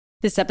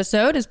This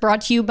episode is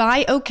brought to you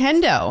by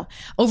Okendo.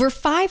 Over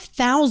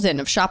 5,000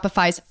 of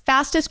Shopify's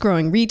fastest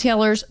growing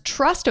retailers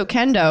trust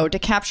Okendo to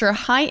capture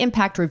high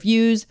impact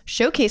reviews,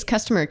 showcase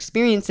customer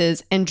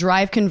experiences, and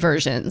drive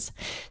conversions.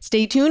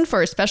 Stay tuned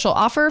for a special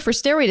offer for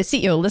Stairway to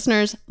CEO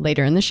listeners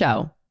later in the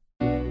show.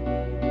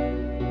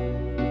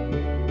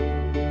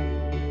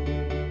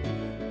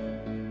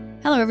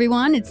 Hello,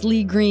 everyone. It's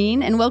Lee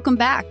Green, and welcome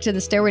back to the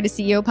Stairway to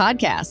CEO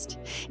podcast.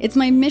 It's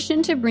my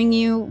mission to bring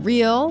you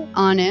real,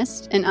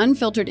 honest, and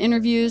unfiltered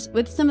interviews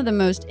with some of the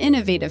most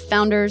innovative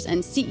founders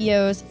and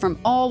CEOs from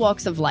all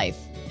walks of life.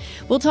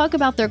 We'll talk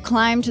about their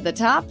climb to the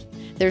top,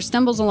 their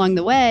stumbles along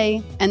the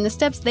way, and the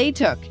steps they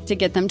took to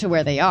get them to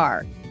where they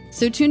are.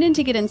 So tune in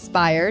to get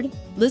inspired,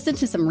 listen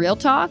to some real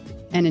talk,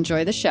 and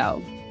enjoy the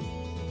show.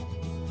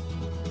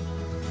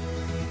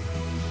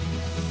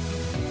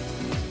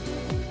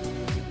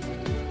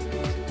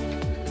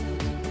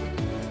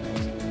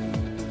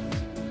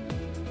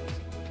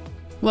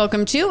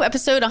 Welcome to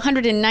episode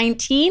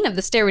 119 of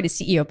the Stairway to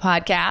CEO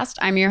podcast.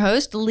 I'm your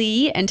host,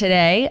 Lee, and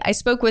today I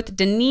spoke with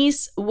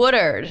Denise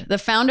Woodard, the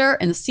founder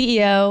and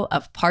CEO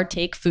of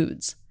Partake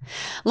Foods.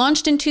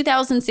 Launched in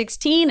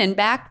 2016 and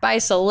backed by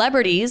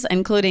celebrities,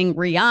 including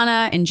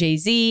Rihanna and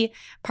Jay-Z,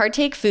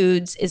 Partake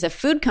Foods is a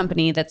food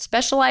company that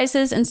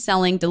specializes in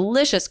selling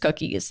delicious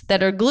cookies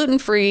that are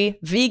gluten-free,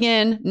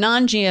 vegan,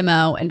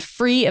 non-GMO, and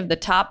free of the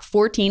top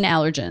 14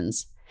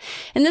 allergens.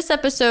 In this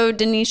episode,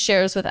 Denise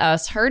shares with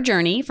us her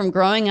journey from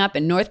growing up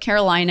in North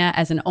Carolina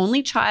as an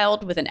only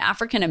child with an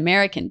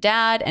African-American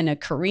dad and a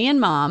Korean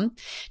mom,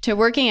 to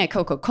working at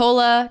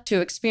Coca-Cola,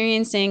 to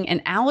experiencing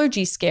an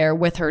allergy scare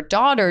with her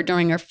daughter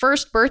during her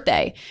first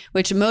birthday,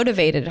 which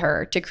motivated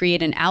her to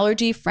create an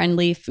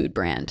allergy-friendly food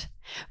brand.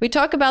 We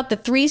talk about the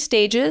 3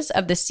 stages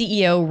of the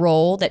CEO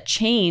role that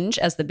change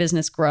as the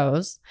business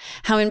grows,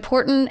 how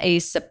important a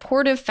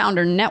supportive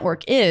founder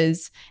network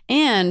is,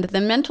 and the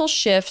mental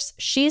shifts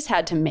she's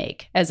had to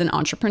make as an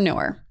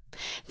entrepreneur.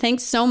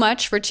 Thanks so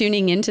much for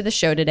tuning into the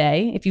show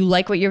today. If you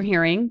like what you're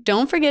hearing,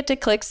 don't forget to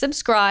click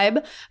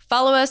subscribe,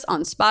 follow us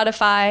on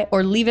Spotify,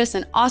 or leave us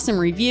an awesome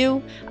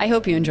review. I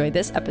hope you enjoyed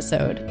this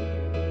episode.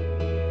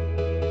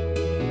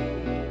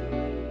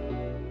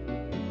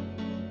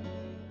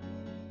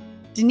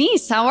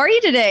 Denise, how are you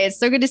today? It's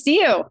so good to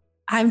see you.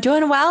 I'm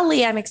doing well,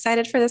 Lee. I'm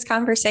excited for this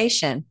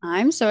conversation.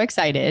 I'm so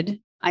excited.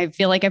 I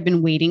feel like I've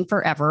been waiting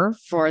forever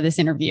for this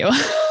interview.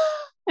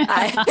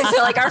 I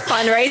feel like our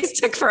fundraise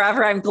took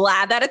forever. I'm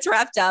glad that it's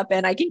wrapped up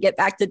and I can get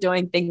back to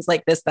doing things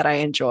like this that I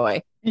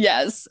enjoy.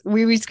 Yes,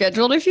 we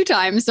rescheduled a few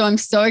times, so I'm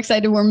so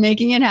excited. We're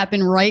making it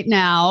happen right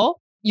now.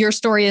 Your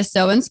story is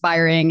so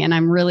inspiring, and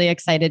I'm really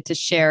excited to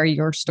share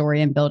your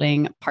story in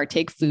building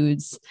Partake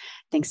Foods.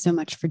 Thanks so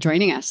much for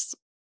joining us.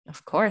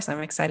 Of course,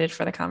 I'm excited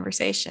for the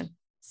conversation.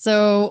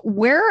 So,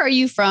 where are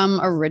you from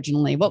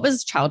originally? What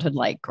was childhood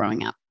like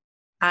growing up?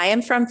 I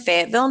am from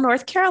Fayetteville,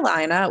 North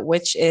Carolina,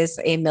 which is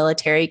a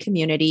military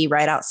community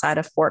right outside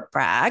of Fort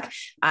Bragg.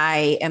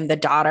 I am the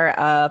daughter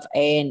of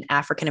an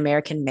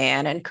African-American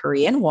man and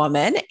Korean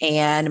woman,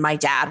 and my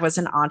dad was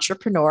an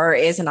entrepreneur,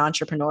 is an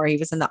entrepreneur. He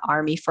was in the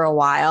Army for a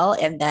while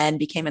and then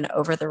became an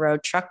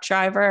over-the-road truck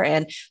driver,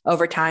 and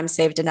over time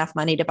saved enough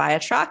money to buy a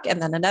truck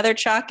and then another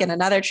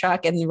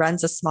truck, and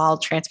runs a small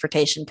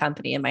transportation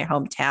company in my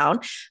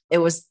hometown. It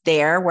was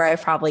there where I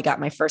probably got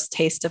my first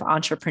taste of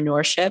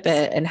entrepreneurship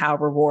and how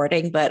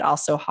rewarding but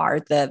also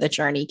hard the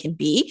journey can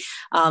be.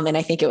 And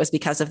I think it was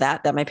because of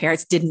that my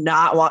parents did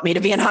not want me to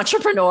be an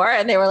entrepreneur.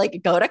 And they were like,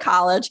 go to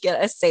college,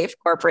 get a safe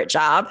corporate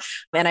job.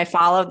 And I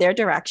followed their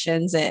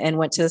directions and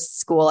went to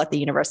school at the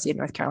University of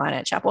North Carolina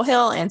at Chapel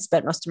Hill and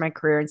spent most of my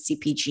career in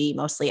CPG,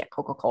 mostly at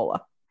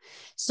Coca-Cola.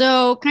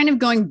 So kind of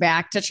going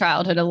back to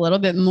childhood a little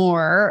bit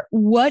more,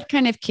 what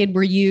kind of kid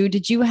were you?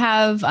 Did you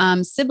have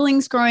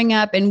siblings growing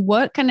up? And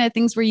what kind of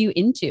things were you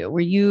into? Were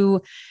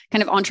you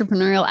kind of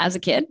entrepreneurial as a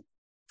kid?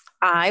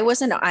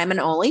 I'm an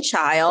only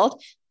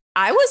child.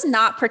 I was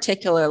not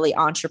particularly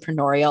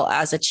entrepreneurial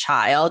as a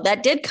child.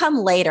 That did come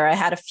later. I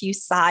had a few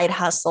side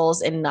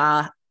hustles in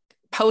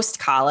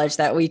post-college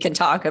that we can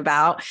talk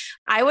about.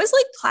 I was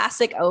like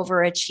classic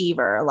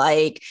overachiever,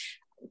 like,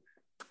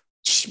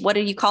 what do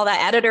you call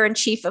that?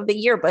 Editor-in-chief of the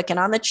yearbook and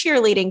on the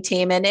cheerleading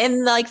team and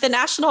in like the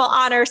National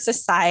Honor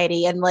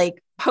Society, and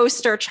like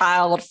poster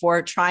child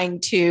for trying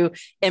to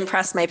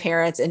impress my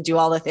parents and do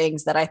all the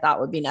things that I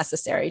thought would be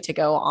necessary to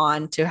go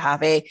on to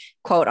have a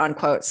quote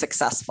unquote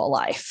successful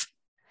life.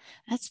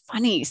 That's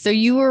funny. So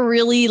you were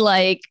really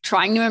like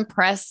trying to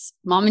impress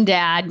mom and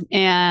dad,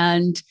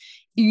 and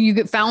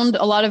you found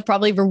a lot of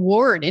probably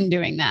reward in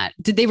doing that.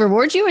 Did they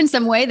reward you in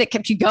some way that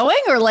kept you going,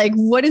 or like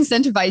what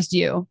incentivized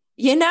you?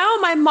 You know,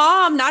 my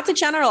mom, not to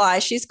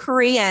generalize, she's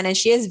Korean and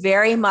she is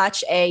very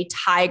much a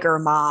tiger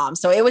mom.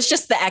 So it was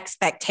just the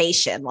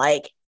expectation,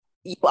 like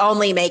you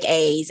only make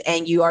A's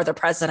and you are the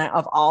president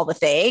of all the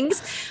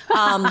things.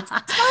 So,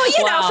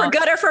 you know, for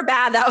good or for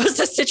bad, that was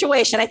the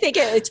situation. I think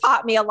it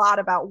taught me a lot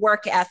about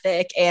work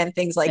ethic and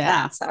things like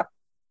that. So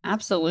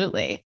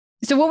absolutely.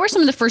 So what were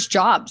some of the first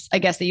jobs, I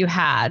guess, that you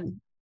had?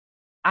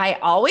 I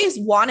always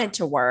wanted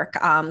to work.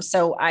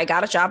 So I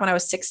got a job when I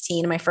was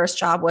 16. My first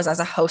job was as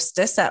a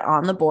hostess at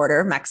On the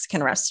Border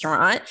Mexican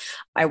restaurant.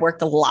 I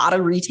worked a lot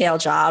of retail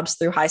jobs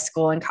through high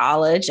school and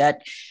college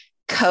at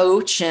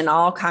Coach and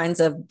all kinds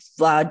of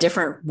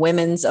different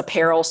women's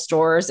apparel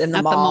stores in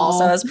the mall.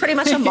 So I was pretty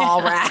much a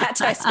mall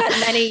rat. I spent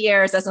many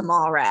years as a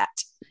mall rat.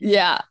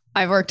 Yeah.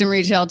 I worked in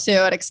retail too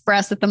at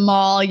Express at the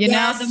mall.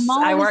 Yes, the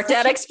mall. I worked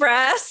at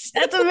Express.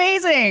 That's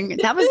amazing.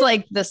 That was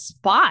like the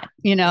spot,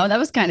 that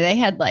was they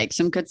had like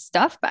some good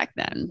stuff back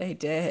then. They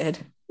did.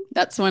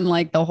 That's when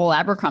like the whole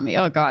Abercrombie.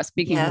 Oh gosh,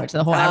 speaking of which,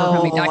 the whole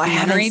Abercrombie documentary. I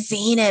haven't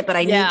seen it, but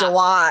I need to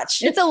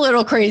watch. It's a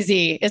little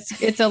crazy.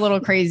 It's a little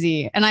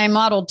crazy. And I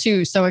modeled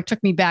too. So it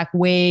took me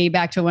way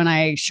back to when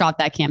I shot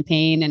that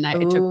campaign. And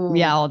it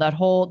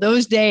took,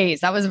 those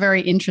days, that was a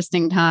very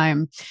interesting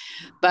time.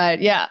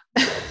 But yeah.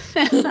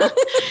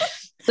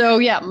 So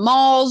yeah,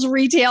 malls,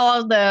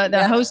 retail, the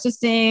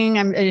hostessing.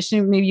 I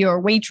assume maybe you're a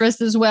waitress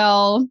as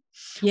well.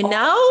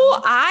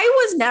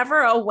 I was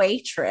never a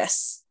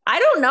waitress. I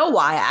don't know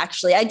why,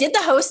 actually. I did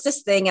the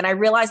hostess thing and I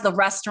realized the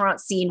restaurant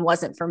scene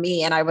wasn't for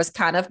me. And I was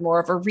kind of more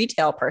of a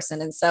retail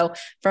person. And so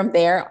from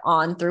there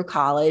on through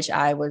college,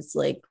 I was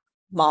like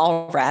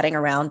mall ratting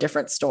around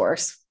different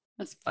stores.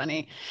 That's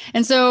funny.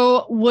 And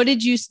so what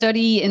did you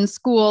study in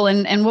school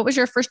and what was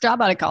your first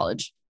job out of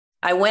college?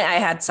 I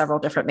had several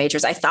different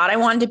majors. I thought I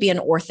wanted to be an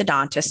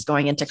orthodontist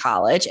going into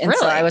college. And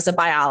so I was a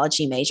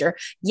biology major.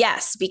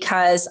 Yes,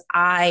 because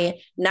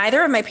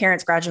neither of my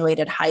parents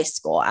graduated high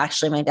school.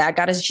 Actually, my dad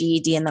got his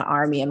GED in the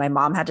Army and my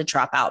mom had to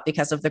drop out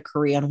because of the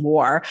Korean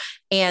War.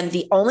 And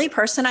the only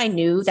person I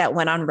knew that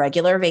went on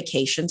regular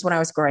vacations when I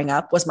was growing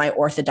up was my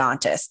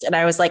orthodontist. And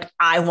I was like,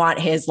 I want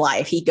his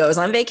life. He goes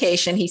on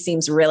vacation. He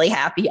seems really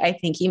happy. I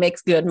think he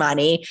makes good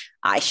money.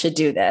 I should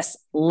do this.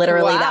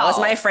 Literally, that was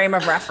my frame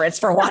of reference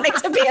for wanting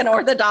to be an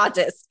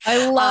orthodontist.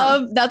 I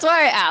love, that's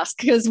why I ask,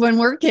 because when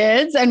we're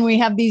kids and we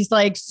have these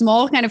like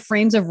small kind of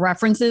frames of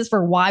references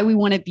for why we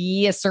want to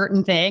be a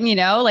certain thing,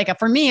 like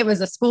for me, it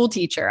was a school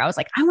teacher. I was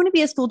like, I want to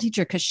be a school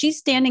teacher because she's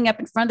standing up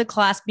in front of the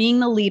class, being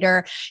the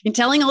leader and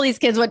telling all these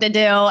kids what to do.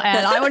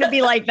 And I want to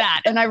be like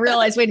that. And I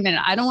realized, wait a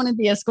minute, I don't want to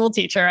be a school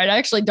teacher. I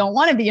actually don't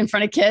want to be in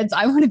front of kids.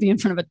 I want to be in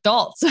front of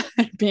adults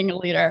being a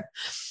leader.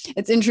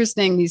 It's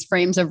interesting, these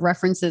frames of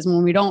references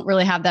when we don't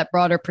really have that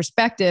broader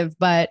perspective,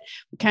 but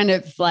kind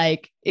of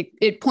like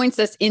it points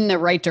us in the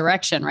right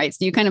direction, right?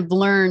 So you kind of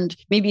learned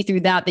maybe through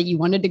that you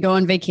wanted to go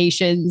on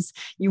vacations,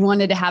 you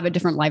wanted to have a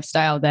different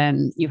lifestyle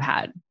than you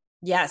had.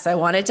 Yes, I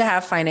wanted to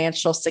have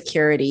financial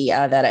security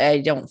that I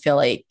don't feel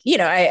like,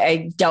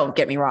 I don't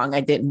get me wrong.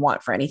 I didn't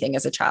want for anything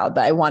as a child,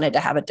 but I wanted to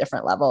have a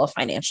different level of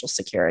financial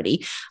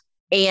security.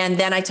 And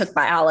then I took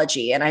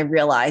biology and I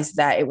realized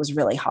that it was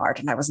really hard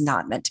and I was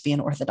not meant to be an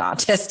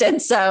orthodontist. And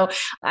so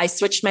I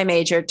switched my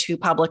major to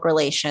public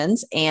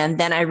relations. And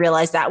then I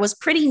realized that was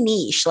pretty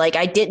niche. Like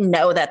I didn't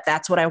know that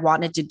that's what I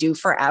wanted to do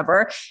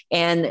forever.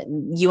 And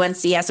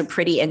UNC has a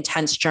pretty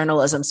intense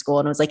journalism school.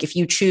 And it was like, if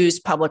you choose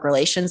public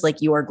relations,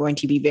 like you are going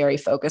to be very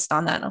focused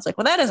on that. And I was like,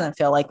 well, that doesn't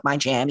feel like my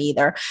jam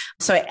either.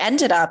 So I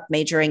ended up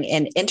majoring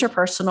in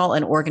interpersonal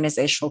and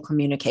organizational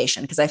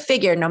communication because I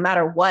figured no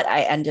matter what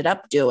I ended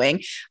up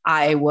doing,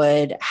 I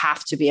would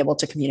have to be able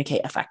to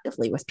communicate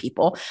effectively with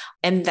people.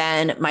 And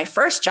then my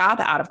first job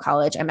out of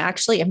college, I'm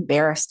actually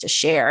embarrassed to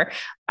share.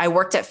 I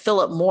worked at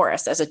Philip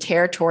Morris as a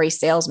territory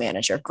sales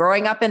manager.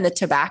 Growing up in the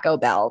tobacco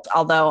belt,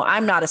 although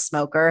I'm not a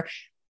smoker,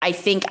 I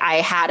think I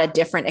had a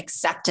different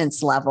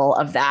acceptance level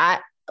of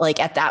that, like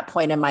at that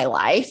point in my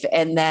life.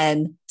 And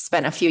then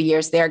spent a few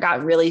years there,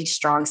 got really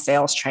strong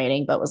sales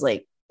training, but was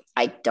like,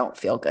 I don't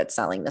feel good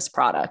selling this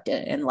product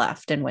and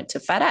left and went to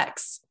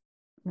FedEx.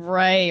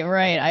 Right.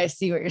 I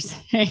see what you're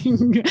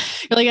saying. You're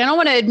like, I don't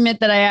want to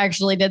admit that I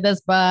actually did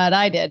this, but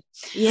I did.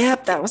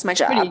 Yep. That was my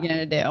job. What are you going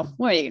to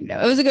do?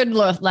 It was a good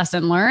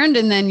lesson learned.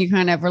 And then you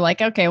kind of were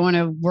like, okay, I want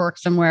to work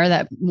somewhere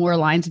that more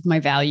aligns with my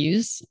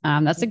values.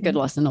 That's a good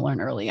lesson to learn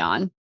early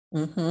on.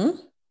 Mm-hmm.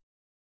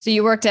 So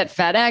you worked at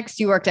FedEx,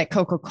 you worked at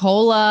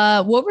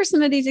Coca-Cola. What were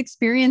some of these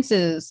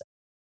experiences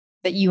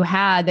that you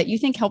had that you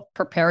think helped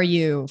prepare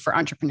you for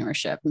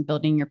entrepreneurship and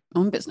building your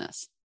own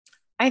business?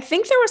 I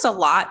think there was a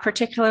lot,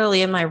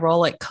 particularly in my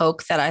role at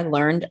Coke, that I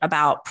learned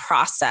about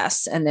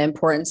process and the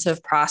importance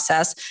of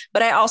process.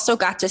 But I also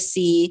got to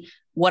see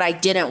what I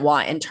didn't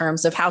want in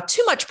terms of how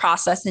too much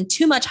process and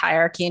too much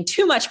hierarchy and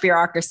too much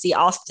bureaucracy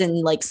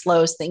often like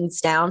slows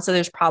things down. So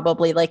there's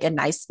probably like a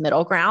nice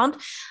middle ground.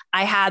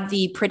 I had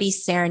the pretty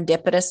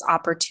serendipitous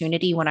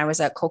opportunity when I was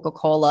at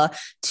Coca-Cola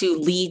to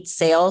lead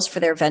sales for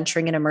their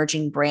venturing and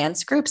emerging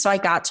brands group. So I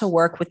got to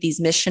work with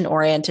these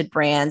mission-oriented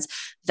brands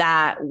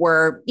that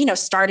were,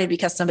 started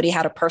because somebody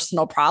had a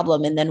personal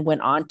problem and then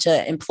went on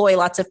to employ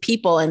lots of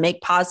people and make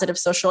positive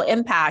social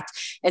impact.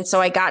 And so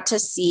I got to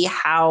see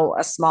how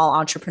a small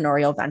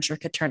entrepreneurial venture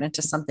could turn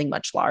into something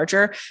much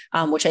larger,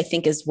 which I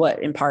think is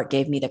what in part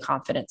gave me the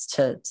confidence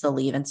to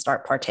leave and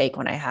start Partake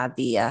when I had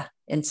the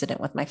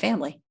incident with my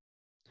family.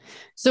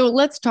 So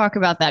let's talk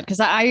about that because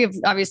I have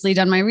obviously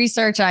done my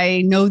research.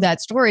 I know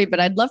that story, but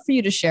I'd love for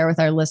you to share with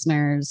our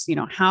listeners,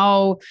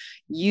 how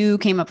you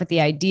came up with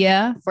the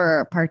idea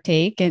for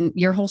Partake and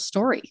your whole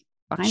story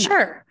behind that.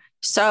 Sure.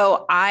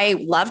 So I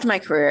loved my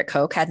career at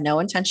Coke, had no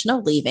intention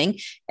of leaving.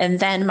 And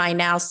then my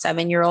now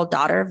 7-year-old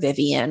daughter,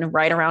 Vivian,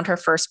 right around her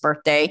first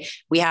birthday,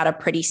 we had a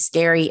pretty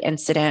scary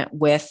incident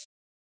with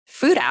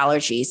food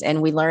allergies.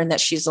 And we learned that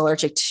she's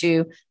allergic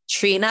to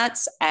tree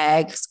nuts,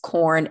 eggs,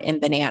 corn, and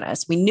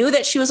bananas. We knew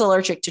that she was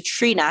allergic to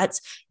tree nuts.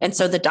 And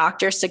so the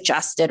doctor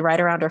suggested right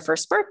around her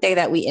first birthday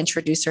that we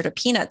introduce her to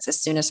peanuts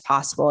as soon as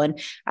possible. And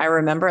I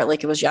remember it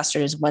like it was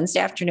yesterday. It was Wednesday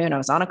afternoon. I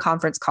was on a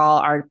conference call.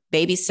 Our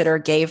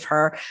babysitter gave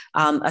her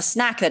a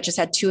snack that just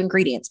had 2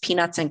 ingredients,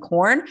 peanuts and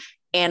corn.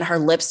 And her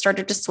lips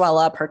started to swell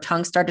up. Her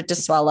tongue started to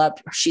swell up.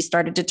 She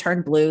started to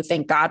turn blue.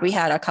 Thank God we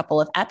had a couple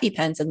of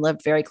EpiPens and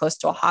lived very close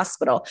to a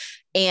hospital.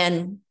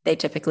 And they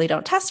typically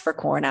don't test for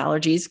corn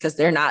allergies because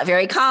they're not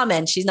very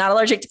common. She's not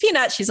allergic to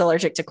peanuts. She's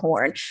allergic to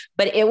corn.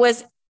 But it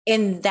was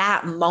in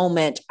that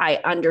moment, I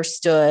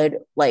understood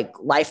like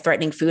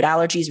life-threatening food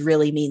allergies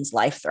really means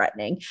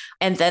life-threatening.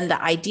 And then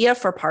the idea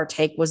for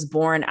Partake was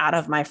born out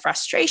of my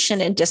frustration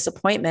and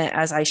disappointment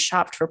as I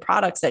shopped for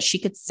products that she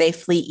could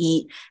safely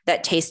eat,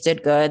 that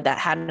tasted good, that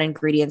had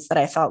ingredients that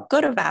I felt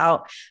good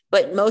about.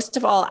 But most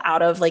of all,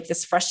 out of like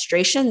this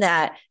frustration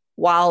that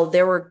while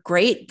there were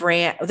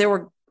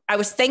I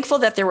was thankful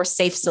that there were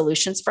safe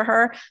solutions for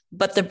her,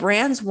 but the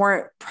brands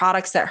weren't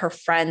products that her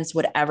friends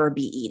would ever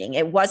be eating.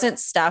 It wasn't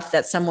stuff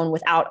that someone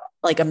without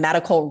like a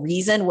medical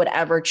reason would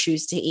ever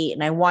choose to eat.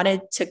 And I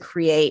wanted to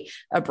create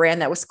a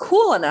brand that was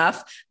cool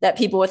enough that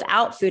people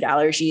without food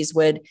allergies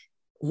would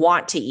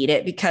want to eat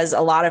it, because a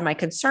lot of my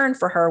concern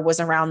for her was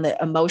around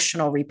the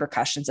emotional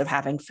repercussions of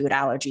having food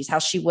allergies, how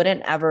she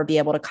wouldn't ever be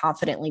able to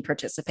confidently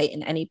participate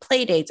in any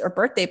play dates or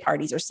birthday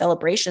parties or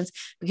celebrations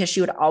because she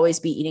would always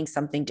be eating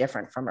something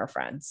different from her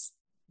friends.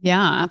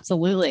 Yeah,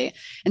 absolutely.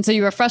 And so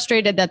you were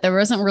frustrated that there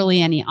wasn't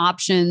really any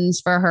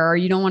options for her.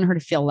 You don't want her to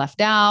feel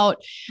left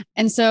out.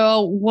 And so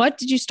what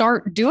did you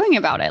start doing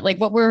about it? Like,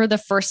 what were the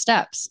first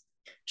steps?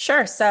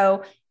 Sure.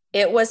 So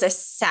it was a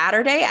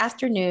Saturday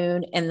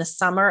afternoon in the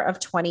summer of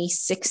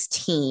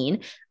 2016.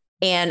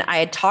 And I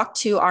had talked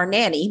to our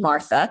nanny,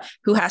 Martha,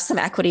 who has some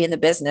equity in the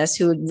business,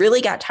 who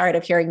really got tired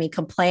of hearing me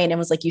complain and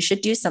was like, you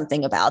should do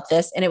something about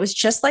this. And it was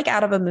just like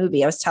out of a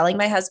movie. I was telling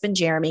my husband,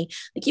 Jeremy,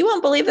 like, you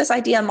won't believe this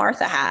idea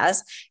Martha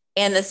has.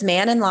 And this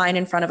man in line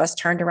in front of us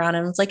turned around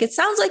and was like, it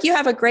sounds like you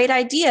have a great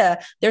idea.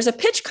 There's a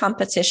pitch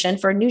competition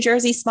for New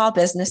Jersey small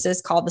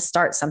businesses called the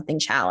Start Something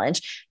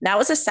Challenge. And that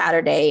was a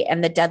Saturday,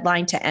 and the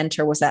deadline to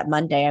enter was that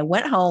Monday. I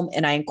went home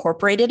and I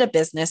incorporated a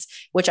business,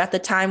 which at the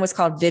time was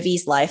called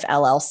Vivi's Life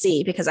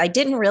LLC, because I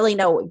didn't really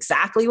know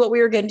exactly what we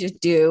were going to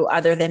do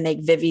other than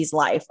make Vivi's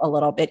life a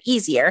little bit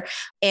easier.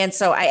 And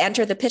so I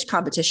entered the pitch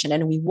competition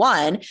and we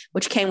won,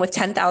 which came with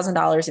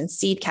 $10,000 in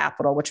seed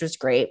capital, which was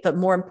great. But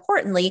more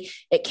importantly,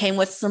 it came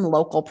with some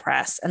local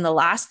press. And the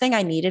last thing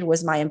I needed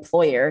was my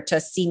employer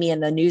to see me in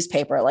the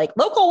newspaper, like,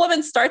 local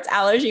woman starts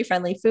allergy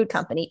friendly food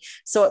company.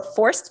 So it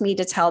forced me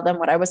to tell them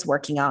what I was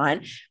working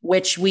on,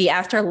 which we,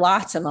 after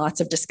lots and lots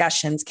of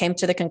discussions, came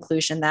to the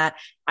conclusion that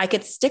I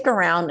could stick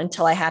around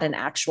until I had an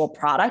actual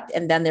product.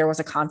 And then there was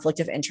a conflict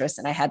of interest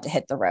and I had to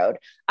hit the road.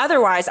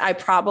 Otherwise, I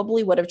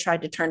probably would have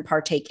tried to turn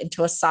Partake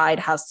into a side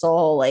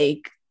hustle,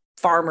 like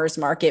farmers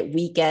market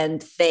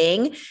weekend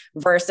thing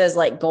versus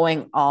like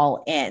going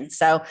all in.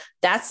 So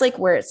that's like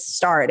where it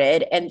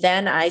started. And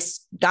then I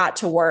got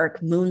to work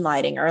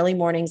moonlighting early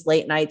mornings,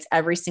 late nights,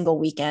 every single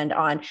weekend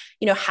on,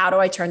 how do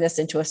I turn this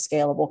into a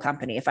scalable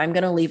company? If I'm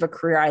going to leave a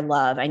career I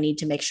love, I need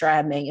to make sure I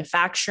have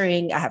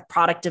manufacturing, I have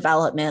product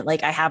development,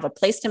 like I have a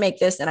place to make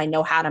this and I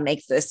know how to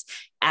make this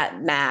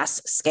at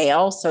mass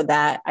scale so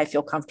that I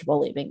feel comfortable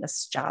leaving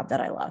this job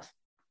that I love.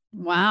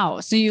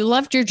 Wow. So you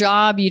left your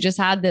job, you just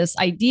had this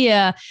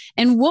idea.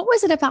 And what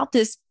was it about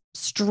this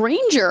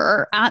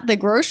stranger at the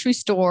grocery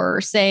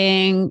store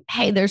saying,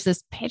 hey, there's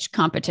this pitch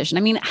competition?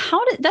 I mean,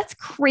 that's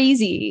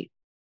crazy.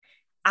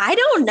 I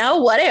don't know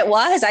what it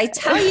was. I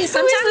tell you,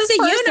 sometimes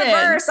the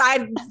universe,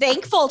 I'm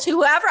thankful to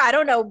whoever, I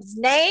don't know his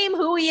name,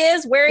 who he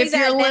is, where he's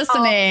at. If you're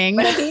listening.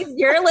 But if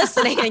you're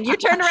listening and you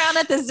turned around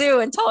at the zoo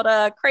and told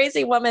a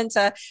crazy woman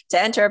to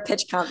enter a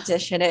pitch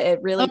competition,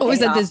 it really it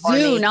was at the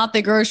zoo, not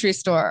the grocery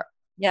store.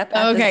 Yep.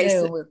 Okay.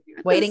 So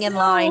waiting in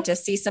line to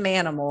see some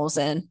animals,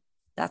 and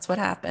that's what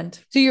happened.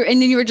 So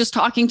and then you were just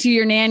talking to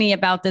your nanny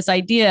about this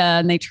idea,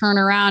 and they turn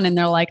around and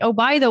they're like, oh,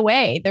 by the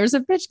way, there's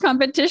a pitch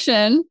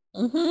competition.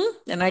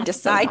 Mm-hmm. And I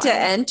decide to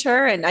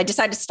enter, and I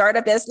decide to start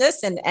a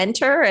business and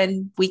enter,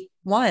 and we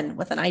won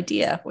with an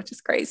idea, which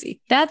is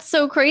crazy. That's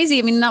so crazy.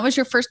 I mean, that was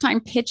your first time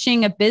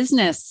pitching a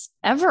business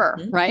ever,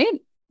 right?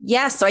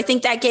 Yeah. So I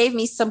think that gave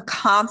me some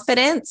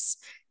confidence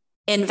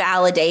in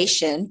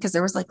validation because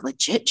there was like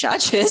legit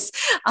judges.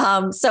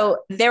 So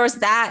there was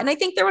that. And I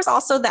think there was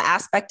also the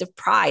aspect of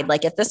pride.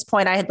 Like at this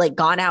point I had like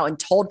gone out and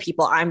told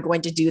people I'm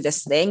going to do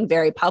this thing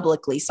very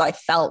publicly. So I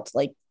felt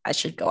like I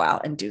should go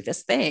out and do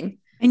this thing.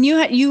 And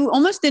you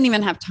almost didn't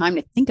even have time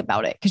to think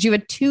about it because you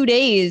had 2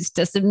 days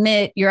to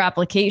submit your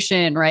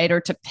application, right? Or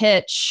to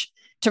pitch,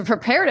 to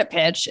prepare to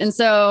pitch. And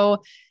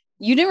so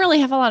you didn't really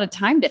have a lot of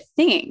time to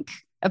think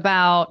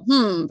about,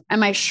 am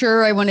I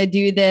sure I want to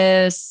do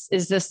this?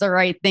 Is this the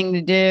right thing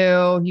to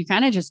do? You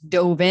kind of just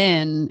dove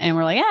in and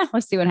we're like, yeah,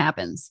 let's see what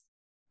happens.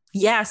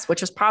 Yes,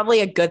 which was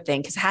probably a good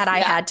thing because had I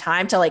had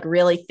time to like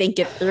really think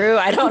it through,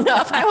 I don't know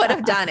if I would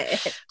have done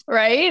it.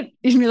 Right?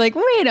 You'd be like,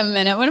 wait a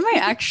minute, what am I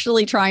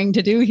actually trying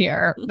to do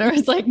here? There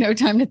was like no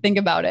time to think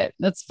about it.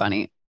 That's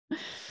funny.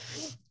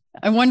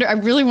 I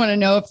really want to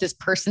know if this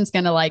person's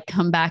going to like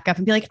come back up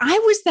and be like, I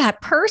was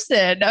that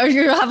person. Or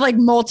you have like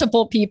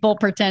multiple people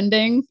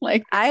pretending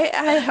like,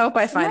 I hope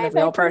I find the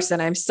real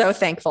person. I'm so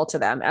thankful to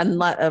them.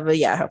 And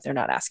I hope they're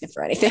not asking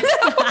for anything.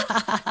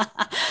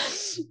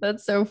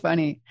 That's so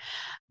funny.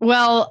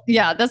 Well,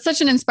 yeah, that's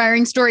such an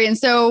inspiring story. And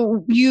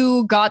so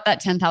you got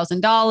that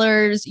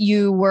 $10,000.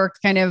 You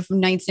worked kind of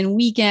nights and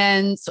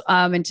weekends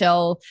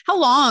until how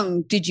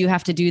long did you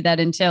have to do that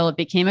until it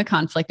became a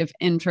conflict of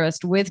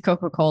interest with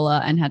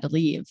Coca-Cola and had to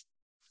leave?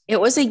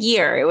 It was a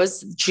year. It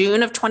was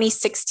June of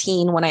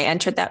 2016 when I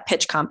entered that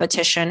pitch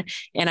competition,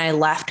 and I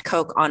left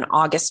Coke on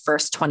August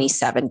 1st,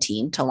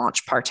 2017 to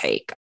launch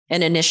Partake.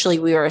 And initially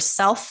we were a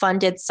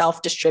self-funded,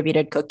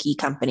 self-distributed cookie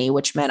company,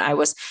 which meant I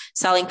was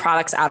selling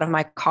products out of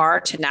my car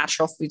to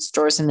natural food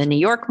stores in the New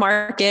York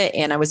market.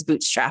 And I was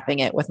bootstrapping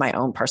it with my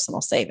own personal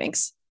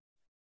savings.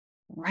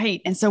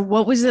 Right. And so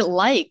what was it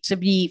like to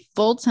be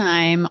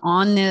full-time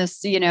on this,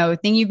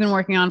 thing you've been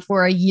working on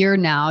for a year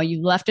now?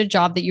 You left a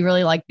job that you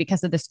really liked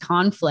because of this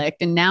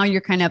conflict. And now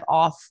you're kind of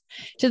off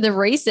to the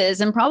races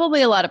and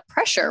probably a lot of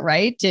pressure,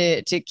 right?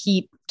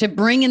 To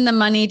bring in the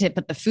money, to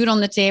put the food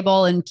on the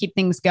table and keep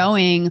things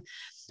going.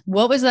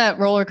 What was that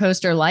roller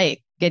coaster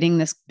like getting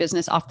this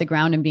business off the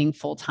ground and being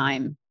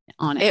full-time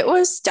on it? It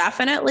was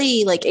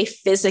definitely like a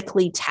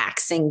physically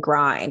taxing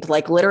grind.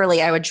 Like literally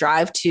I would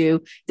drive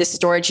to the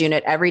storage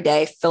unit every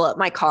day, fill up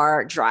my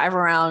car, drive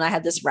around. I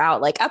had this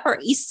route like Upper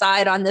East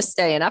Side on this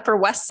day and Upper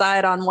West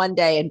Side on one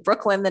day and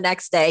Brooklyn the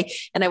next day.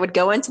 And I would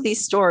go into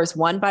these stores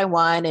one by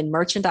one and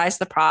merchandise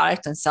the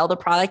product and sell the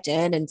product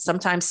in, and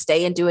sometimes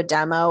stay and do a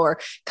demo or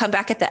come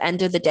back at the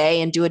end of the day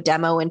and do a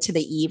demo into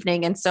the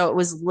evening. And so it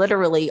was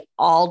literally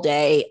all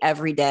day,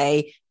 every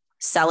day,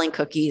 selling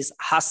cookies,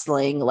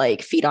 hustling,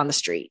 like feet on the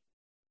street.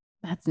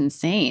 That's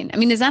insane. I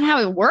mean, is that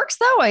how it works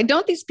though?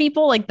 Don't these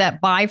people like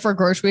that buy for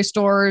grocery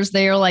stores,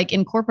 they are like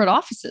in corporate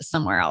offices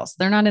somewhere else.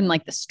 They're not in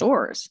like the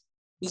stores.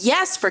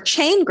 Yes, for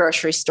chain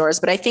grocery stores.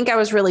 But I think I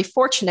was really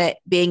fortunate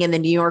being in the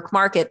New York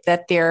market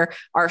that there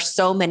are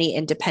so many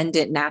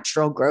independent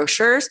natural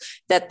grocers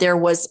that there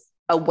was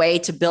a way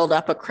to build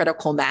up a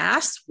critical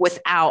mass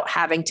without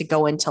having to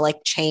go into like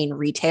chain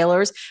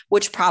retailers,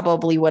 which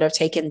probably would have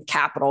taken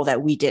capital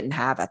that we didn't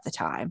have at the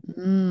time.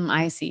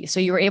 I see.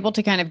 So you were able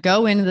to kind of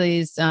go into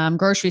these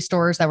grocery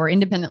stores that were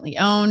independently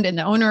owned, and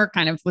the owner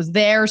kind of was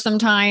there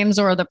sometimes,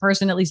 or the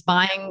person at least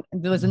buying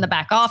was in the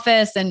back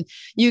office, and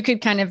you could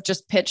kind of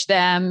just pitch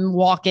them,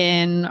 walk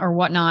in or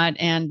whatnot,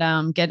 and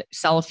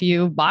sell a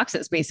few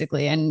boxes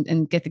basically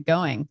and get it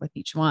going with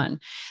each one.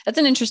 That's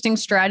an interesting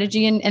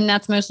strategy. And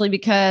that's mostly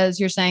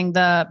because you're saying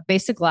the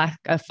basic lack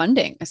of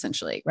funding,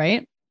 essentially,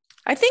 right?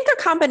 I think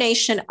a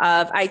combination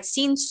of, I'd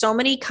seen so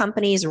many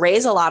companies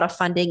raise a lot of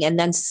funding and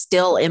then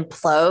still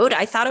implode.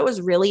 I thought it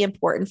was really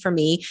important for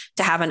me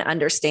to have an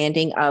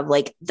understanding of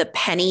like the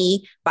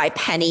penny by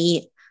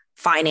penny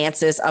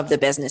finances of the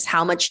business.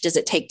 How much does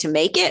it take to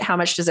make it? How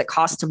much does it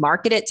cost to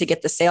market it, to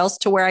get the sales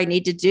to where I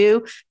need to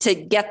do to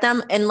get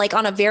them? And like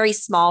on a very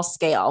small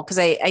scale, because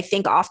I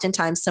think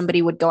oftentimes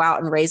somebody would go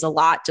out and raise a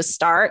lot to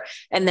start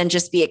and then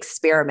just be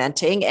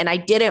experimenting. And I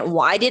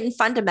didn't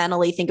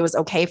fundamentally think it was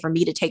okay for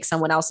me to take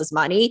someone else's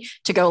money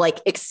to go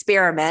like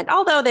experiment,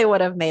 although they would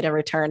have made a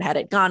return had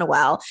it gone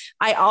well.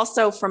 I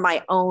also, from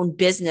my own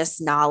business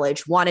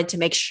knowledge, wanted to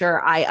make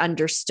sure I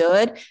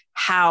understood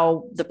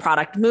how the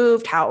product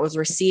moved, how it was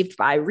received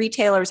by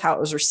retailers, how it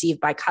was received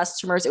by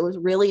customers. It was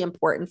really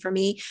important for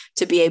me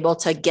to be able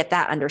to get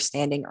that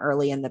understanding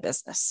early in the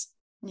business.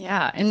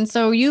 Yeah. And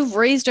so you've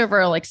raised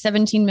over like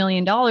 $17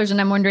 million.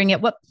 And I'm wondering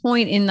at what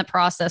point in the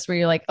process where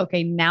you're like,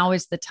 okay, now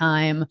is the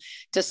time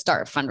to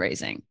start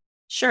fundraising?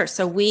 Sure.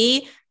 So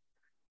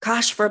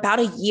for about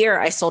a year,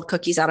 I sold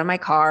cookies out of my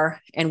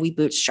car and we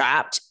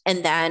bootstrapped.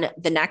 And then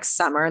the next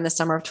summer, in the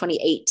summer of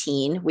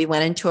 2018, we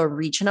went into a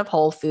region of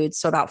Whole Foods,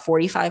 so about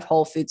 45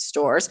 Whole Foods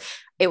stores.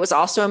 It was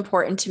also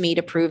important to me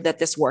to prove that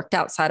this worked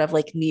outside of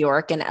like New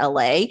York and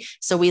LA.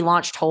 So we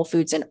launched Whole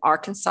Foods in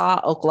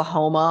Arkansas,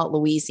 Oklahoma,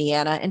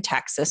 Louisiana, and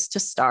Texas to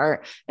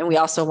start. And we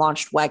also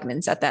launched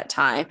Wegmans at that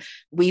time.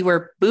 We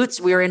were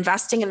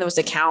investing in those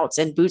accounts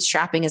and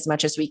bootstrapping as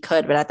much as we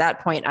could. But at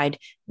that point, I'd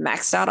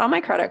maxed out all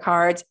my credit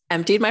cards,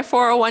 emptied my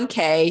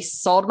 401k,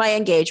 sold my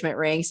engagement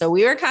ring. So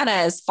we were kind of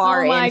as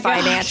far in my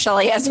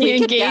financially as the we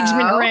could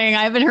engagement go. ring.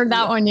 I haven't heard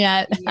that one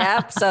yet.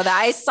 Yep. So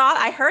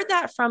I heard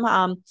that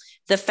from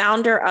the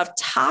founder of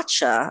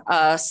Tatcha,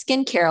 a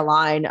skincare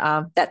line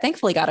that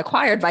thankfully got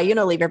acquired by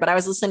Unilever. But I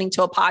was listening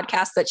to a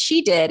podcast that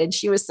she did, and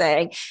she was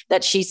saying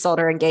that she sold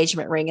her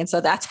engagement ring. And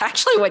so that's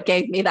actually what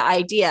gave me the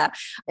idea.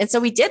 And so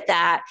we did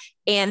that.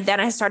 And then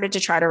I started to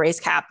try to raise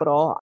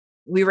capital.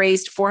 We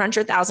raised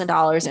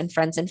 $400,000 in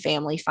friends and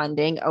family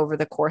funding over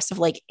the course of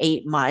like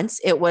 8 months.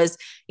 It was,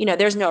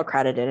 there's no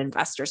accredited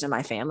investors in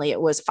my family.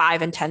 It was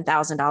 $5,000 and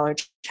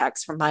 $10,000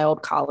 checks from my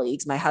old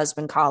colleagues, my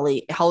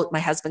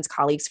husband's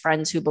colleagues,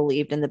 friends who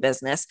believed in the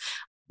business.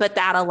 But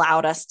that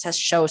allowed us to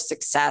show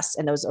success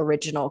in those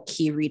original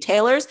key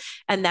retailers.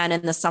 And then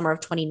in the summer of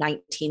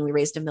 2019, we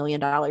raised $1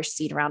 million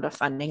seed round of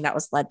funding that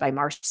was led by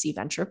Marcy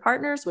Venture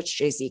Partners, which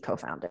Jay-Z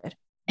co-founded.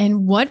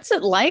 And what's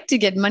it like to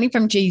get money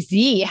from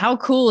Jay-Z? How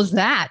cool is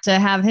that to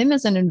have him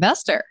as an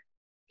investor?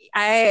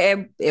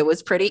 It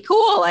was pretty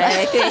cool.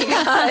 I think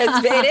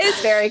it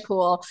is very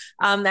cool.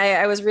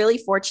 I was really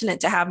fortunate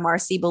to have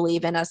Marcy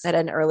believe in us at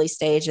an early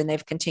stage, and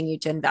they've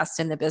continued to invest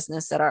in the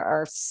business at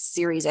our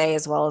Series A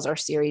as well as our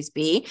Series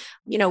B.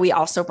 We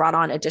also brought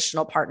on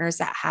additional partners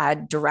that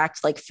had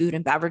direct like food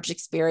and beverage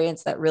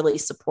experience that really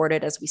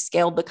supported as we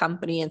scaled the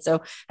company. And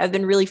so I've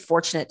been really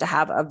fortunate to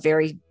have a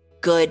very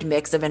good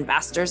mix of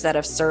investors that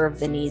have served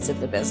the needs of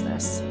the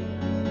business.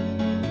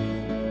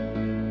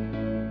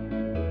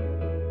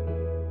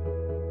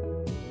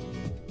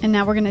 And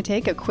now we're going to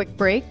take a quick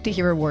break to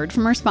hear a word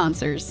from our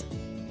sponsors.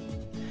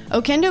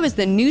 Okendo is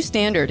the new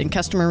standard in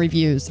customer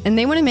reviews, and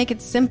they want to make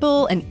it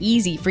simple and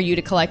easy for you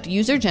to collect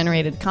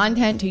user-generated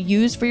content to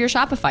use for your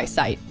Shopify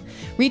site.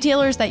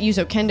 Retailers that use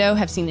Okendo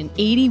have seen an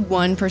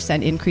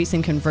 81% increase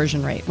in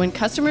conversion rate when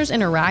customers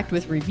interact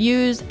with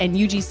reviews and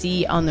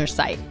UGC on their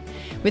site.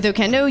 With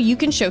Okendo, you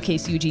can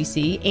showcase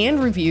UGC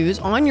and reviews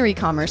on your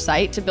e-commerce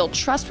site to build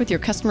trust with your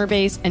customer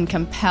base and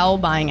compel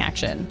buying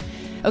action.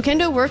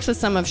 Okendo works with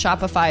some of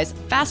Shopify's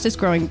fastest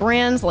growing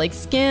brands like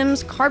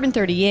Skims, Carbon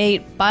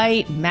 38,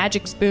 Byte,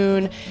 Magic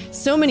Spoon,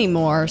 so many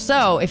more.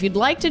 So if you'd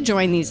like to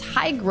join these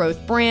high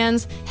growth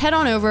brands, head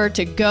on over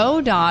to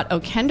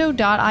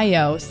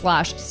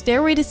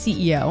go.okendo.io/stairway to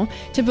CEO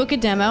to book a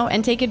demo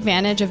and take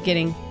advantage of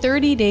getting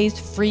 30 days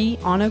free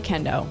on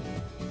Okendo.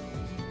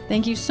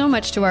 Thank you so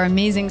much to our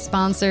amazing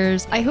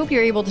sponsors. I hope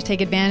you're able to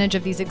take advantage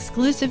of these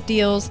exclusive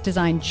deals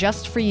designed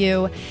just for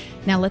you.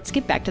 Now let's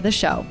get back to the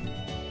show.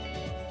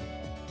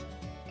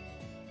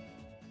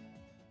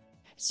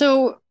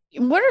 So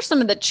what are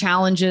some of the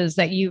challenges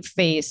that you've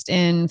faced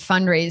in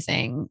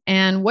fundraising?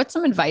 And what's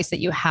some advice that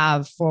you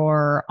have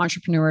for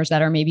entrepreneurs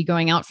that are maybe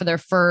going out for their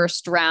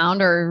first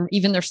round or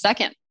even their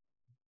second?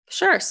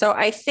 Sure. So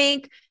I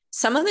think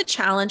some of the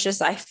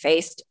challenges I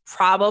faced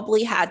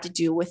probably had to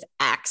do with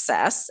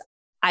access.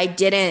 I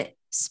didn't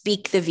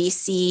speak the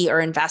VC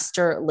or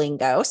investor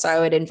lingo. So I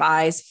would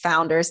advise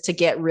founders to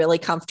get really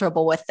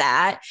comfortable with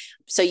that.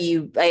 So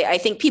I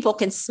think people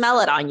can smell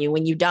it on you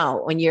when you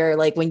don't, when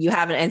you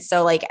haven't. And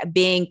so like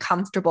being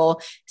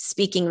comfortable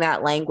speaking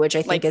that language,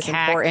 I think is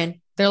CAC. Important.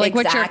 They're like,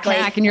 exactly. What's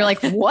your CAC? And you're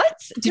like, what?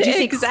 Did you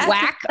say exactly.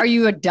 Quack? Are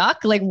you a duck?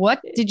 Like,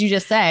 what did you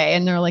just say?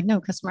 And they're like,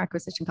 no, customer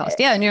acquisition cost.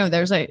 Yeah,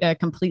 there's a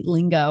complete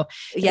lingo.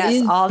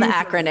 Yes, all the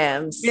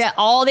acronyms. Yeah,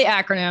 all the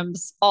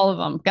acronyms, all of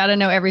them. Got to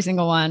know every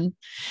single one.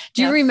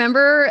 Do you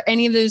remember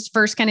any of those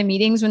first kind of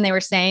meetings when they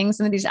were saying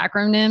some of these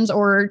acronyms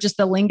or just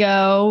the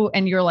lingo?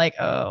 And you're like,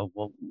 oh,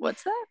 well,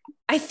 what's that?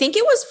 I think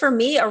it was for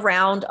me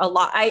around a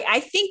lot. I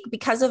think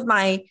because of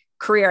my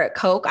career at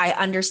Coke, I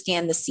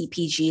understand the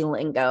CPG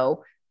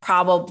lingo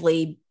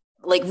probably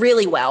like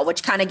really well,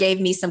 which kind of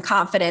gave me some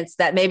confidence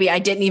that maybe I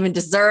didn't even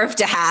deserve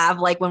to have,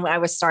 like when I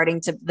was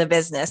starting the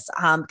business,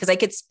 because I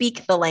could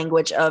speak the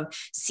language of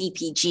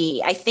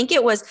CPG. I think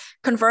it was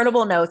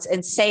convertible notes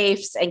and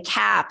safes and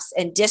caps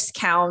and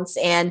discounts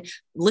and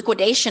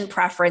liquidation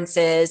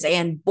preferences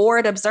and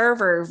board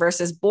observer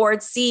versus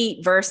board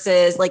seat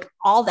versus like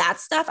all that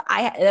stuff.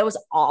 That was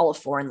all a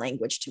foreign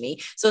language to me.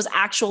 So it was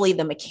actually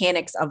the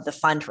mechanics of the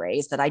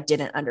fundraise that I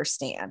didn't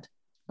understand.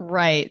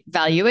 Right.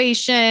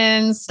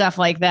 Valuations, stuff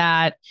like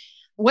that.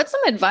 What's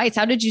some advice?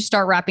 How did you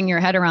start wrapping your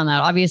head around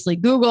that? Obviously,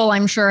 Google,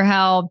 I'm sure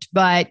helped,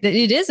 but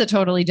it is a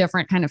totally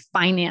different kind of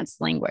finance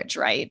language,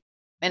 right?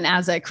 And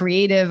as a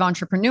creative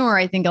entrepreneur,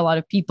 I think a lot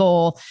of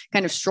people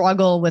kind of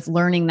struggle with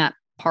learning that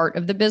part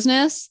of the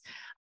business.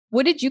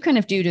 What did you kind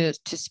of do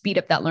to speed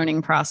up that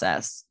learning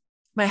process?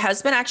 My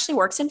husband actually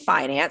works in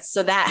finance,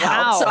 so that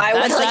helped. So I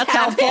would like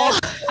have him,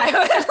 I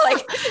would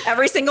like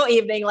every single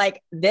evening,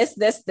 like this,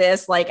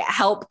 like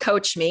help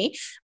coach me.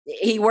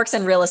 He works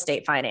in real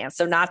estate finance,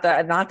 so not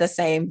the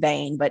same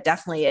vein, but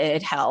definitely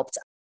it helped.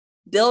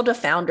 Build a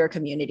founder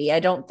community.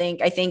 I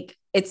think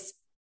it's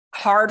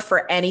hard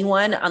for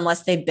anyone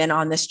unless they've been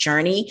on this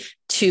journey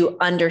to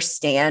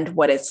understand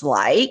what it's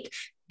like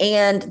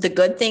and the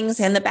good things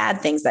and the bad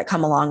things that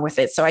come along with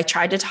it. So I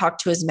tried to talk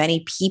to as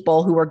many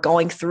people who were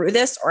going through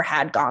this or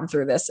had gone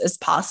through this as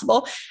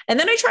possible. And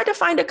then I tried to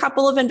find a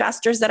couple of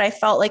investors that I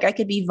felt like I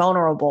could be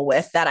vulnerable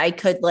with, that I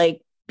could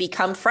like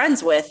become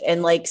friends with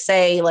and like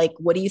say like,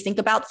 what do you think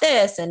about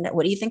this? And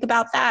what do you think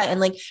about that?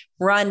 And like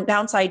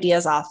bounce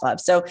ideas off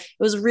of. So it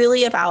was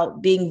really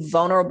about being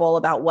vulnerable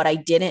about what I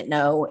didn't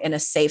know in a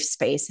safe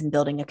space and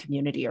building a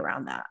community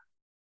around that.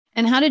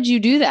 And how did you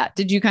do that?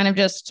 Did you kind of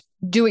just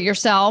do it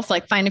yourself,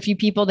 like find a few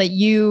people that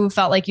you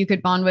felt like you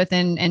could bond with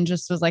and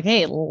just was like,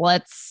 hey,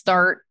 let's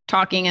start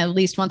talking at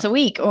least once a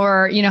week?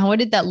 Or, what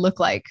did that look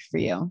like for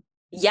you?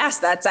 Yes,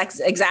 that's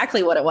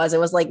exactly what it was. It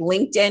was like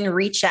LinkedIn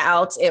reach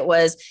out.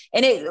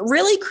 And it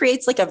really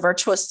creates like a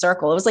virtuous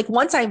circle. It was like,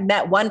 once I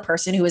met one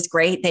person who was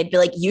great, they'd be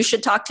like, you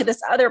should talk to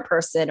this other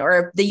person,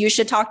 or you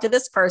should talk to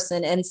this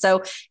person. And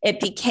so it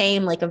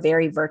became like a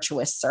very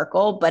virtuous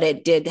circle, but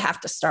it did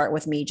have to start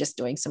with me just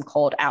doing some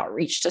cold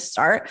outreach to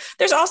start.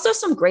 There's also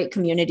some great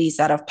communities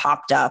that have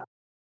popped up.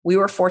 We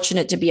were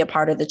fortunate to be a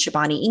part of the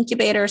Chobani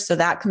Incubator. So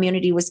that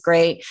community was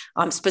great.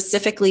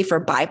 Specifically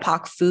for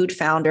BIPOC food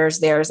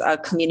founders, there's a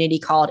community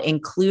called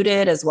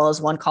Included, as well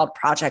as one called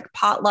Project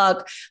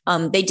Potluck.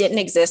 They didn't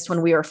exist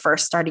when we were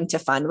first starting to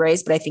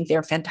fundraise, but I think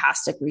they're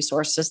fantastic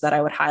resources that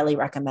I would highly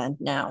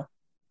recommend now.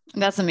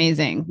 That's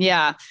amazing.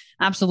 Yeah,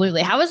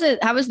 absolutely. How was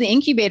the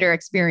incubator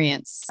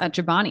experience at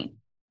Chobani?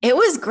 It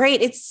was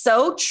great. It's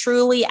so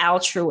truly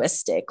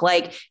altruistic.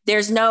 Like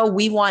there's no,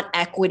 we want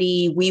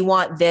equity, we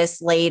want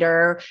this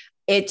later.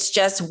 It's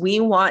just, we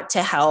want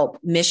to help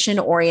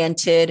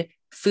mission-oriented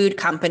food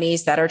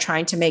companies that are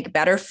trying to make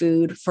better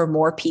food for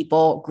more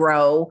people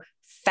grow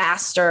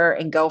faster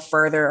and go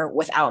further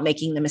without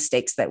making the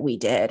mistakes that we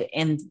did.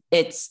 And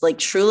it's like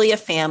truly a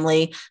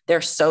family. They're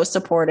so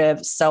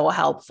supportive, so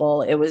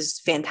helpful. It was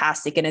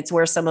fantastic. And it's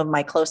where some of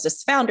my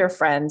closest founder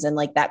friends and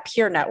like that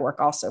peer network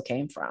also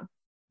came from.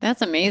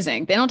 That's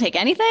amazing. They don't take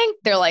anything.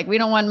 They're like, we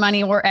don't want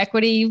money or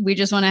equity. We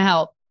just want to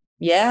help.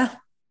 Yeah.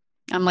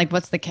 I'm like,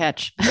 what's the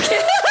catch?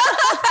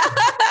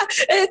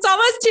 It's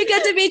almost too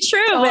good to be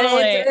true,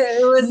 totally. But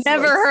it was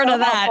never heard of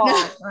that.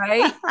 Helpful,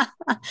 right?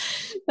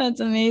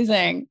 That's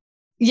amazing.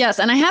 Yes.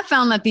 And I have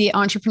found that the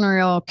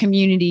entrepreneurial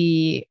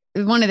community,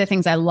 one of the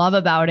things I love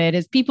about it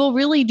is people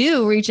really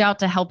do reach out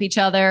to help each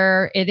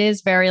other. It is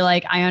very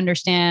like, I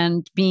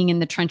understand being in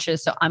the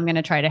trenches, so I'm going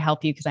to try to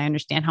help you because I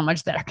understand how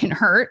much that can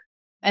hurt.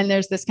 And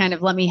there's this kind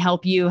of let me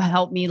help you,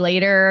 help me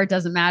later,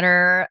 doesn't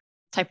matter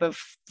type of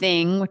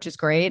thing, which is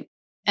great.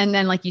 And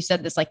then, like you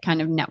said, this like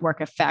kind of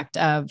network effect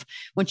of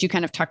once you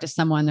kind of talk to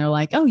someone, they're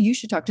like, oh, you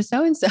should talk to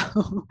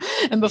so-and-so.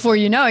 And before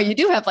you know it, you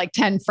do have like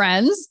 10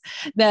 friends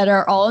that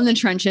are all in the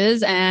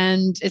trenches.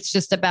 And it's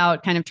just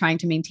about kind of trying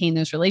to maintain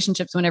those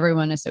relationships when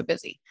everyone is so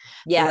busy.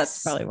 Yes. So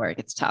that's probably where it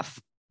gets tough.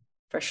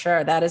 For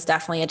sure. That is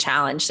definitely a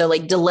challenge. So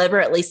like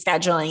deliberately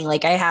scheduling,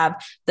 like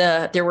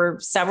there were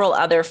several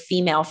other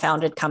female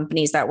founded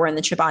companies that were in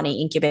the Chobani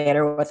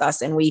Incubator with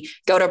us. And we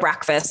go to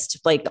breakfast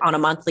like on a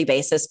monthly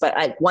basis, but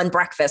at one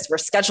breakfast, we're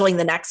scheduling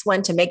the next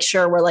one to make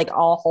sure we're like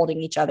all holding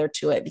each other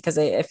to it. Because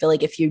I feel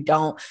like if you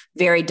don't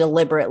very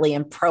deliberately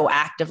and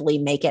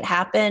proactively make it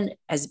happen,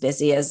 as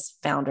busy as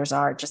founders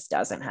are, it just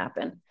doesn't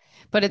happen.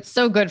 But it's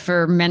so good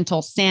for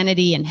mental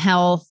sanity and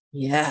health.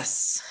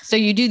 Yes. So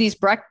you do these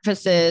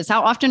breakfasts.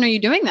 How often are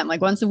you doing them?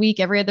 Like once a week,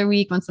 every other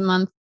week, once a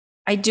month?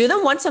 I do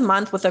them once a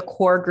month with a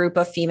core group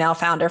of female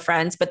founder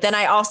friends, but then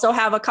I also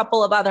have a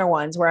couple of other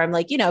ones where I'm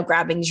like,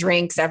 grabbing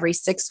drinks every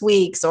 6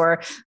 weeks.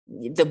 Or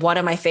one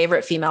of my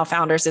favorite female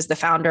founders is the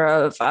founder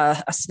of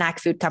a snack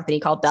food company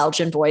called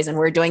Belgian Boys. And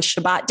we're doing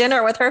Shabbat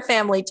dinner with her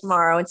family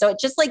tomorrow. And so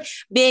it's just like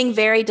being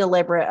very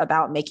deliberate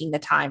about making the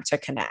time to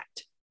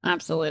connect.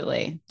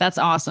 Absolutely. That's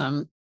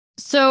awesome.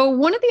 So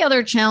one of the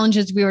other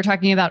challenges we were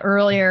talking about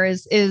earlier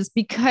is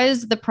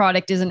because the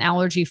product is an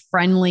allergy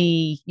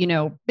friendly,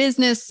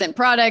 business and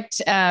product,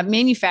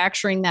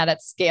 manufacturing that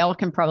at scale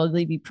can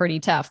probably be pretty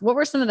tough. What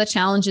were some of the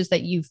challenges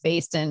that you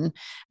faced and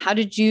how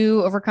did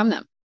you overcome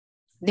them?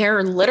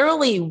 There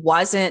literally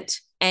wasn't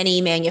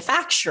any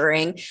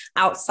manufacturing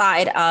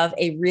outside of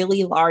a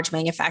really large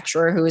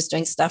manufacturer who was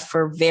doing stuff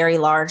for very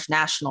large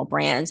national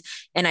brands.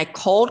 And I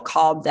cold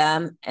called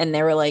them and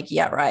they were like,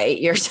 yeah, right.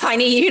 You're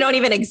tiny. You don't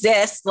even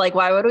exist. Like,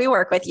 why would we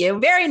work with you?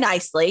 Very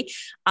nicely.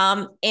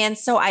 And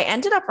so I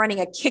ended up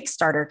running a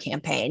Kickstarter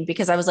campaign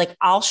because I was like,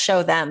 I'll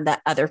show them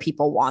that other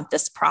people want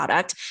this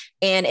product.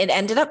 And it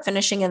ended up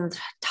finishing in the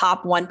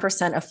top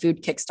 1% of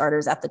food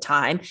Kickstarters at the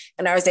time.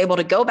 And I was able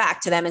to go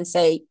back to them and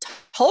say,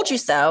 told you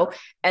so.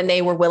 And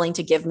they were willing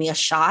to give me a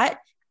shot.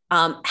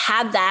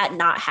 Had that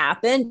not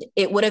happened,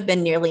 it would have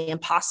been nearly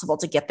impossible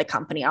to get the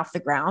company off the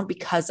ground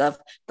because of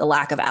the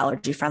lack of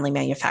allergy-friendly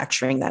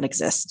manufacturing that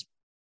exists.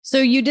 So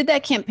you did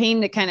that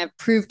campaign to kind of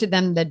prove to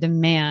them the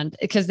demand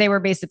because they were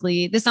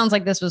basically, this sounds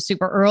like this was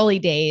super early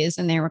days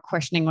and they were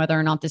questioning whether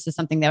or not this is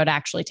something that would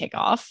actually take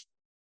off.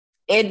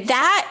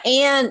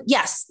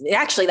 Yes,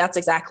 actually, that's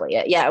exactly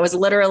it. Yeah, it was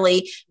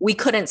literally, we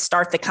couldn't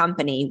start the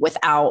company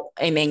without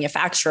a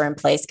manufacturer in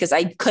place because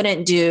I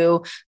couldn't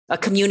do a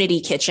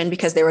community kitchen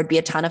because there would be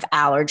a ton of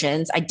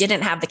allergens. I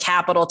didn't have the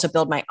capital to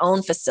build my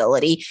own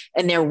facility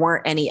and there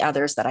weren't any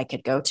others that I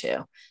could go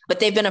to. But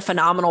they've been a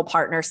phenomenal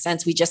partner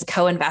since. We just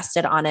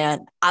co-invested on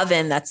an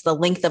oven that's the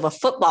length of a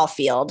football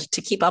field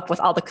to keep up with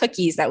all the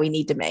cookies that we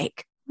need to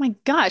make. My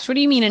gosh, what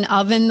do you mean an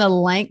oven the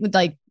length with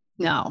like,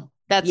 no,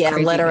 that's Yeah,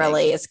 crazy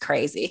literally, big. it's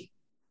crazy.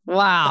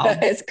 Wow.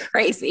 It's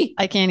crazy.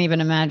 I can't even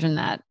imagine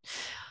that.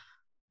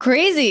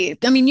 Crazy.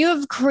 I mean, you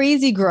have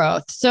crazy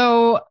growth.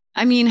 So,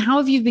 I mean, how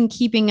have you been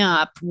keeping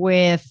up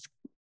with,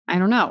 I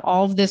don't know,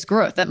 all of this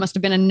growth? That must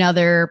have been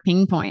another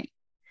pain point.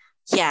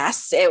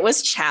 Yes, it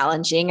was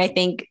challenging. I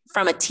think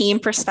from a team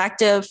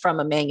perspective, from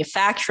a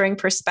manufacturing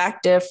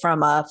perspective,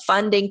 from a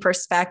funding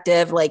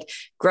perspective, like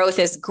growth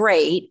is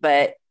great,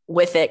 but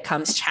with it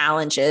comes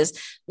challenges.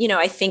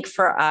 I think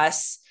for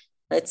us,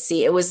 let's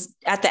see, it was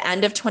at the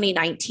end of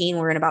 2019,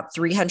 we're in about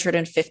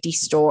 350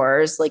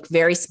 stores, like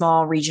very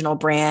small regional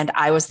brand.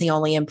 I was the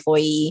only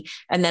employee.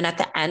 And then at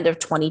the end of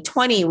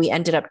 2020, we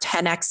ended up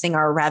 10xing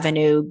our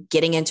revenue,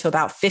 getting into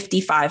about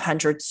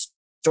 5,500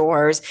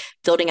 stores,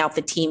 building out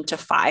the team to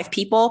 5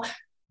 people,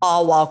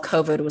 all while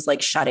COVID was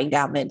like shutting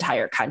down the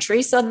entire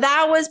country. So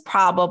that was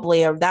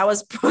probably that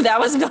was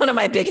one of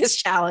my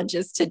biggest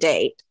challenges to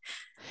date.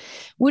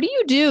 What do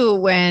you do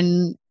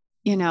when,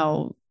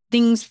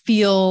 things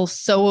feel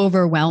so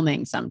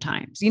overwhelming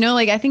sometimes?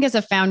 Like I think as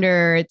a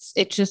founder, it's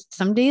just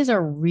some days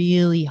are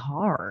really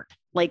hard.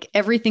 Like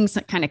everything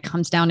kind of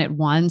comes down at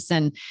once.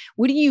 And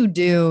what do you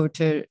do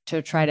to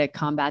try to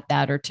combat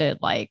that, or to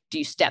like, do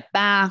you step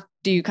back?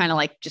 Do you kind of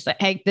like just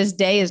like, hey, this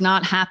day is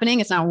not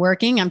happening. It's not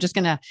working. I'm just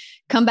going to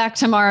come back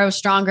tomorrow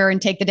stronger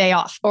and take the day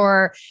off.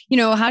 Or,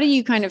 how do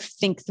you kind of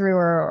think through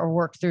or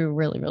work through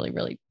really, really,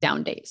 really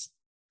down days?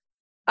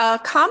 A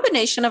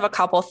combination of a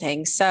couple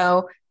things.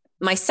 So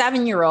my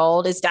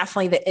 7-year-old is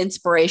definitely the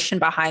inspiration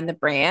behind the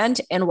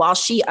brand. And while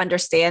she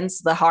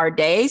understands the hard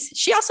days,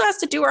 she also has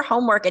to do her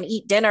homework and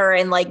eat dinner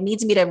and like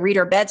needs me to read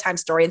her bedtime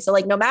story. And so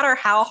like, no matter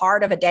how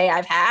hard of a day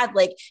I've had,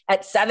 like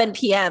at 7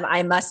 p.m.,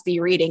 I must be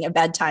reading a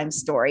bedtime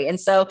story. And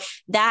so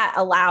that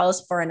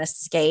allows for an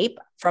escape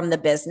from the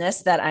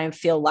business that I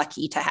feel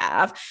lucky to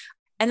have.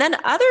 And then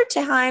other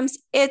times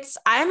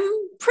I'm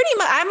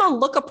a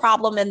look a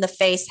problem in the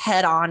face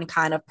head on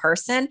kind of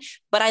person,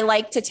 but I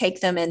like to take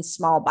them in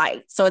small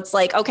bites. So it's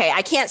like, okay,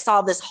 I can't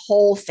solve this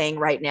whole thing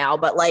right now,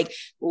 but like,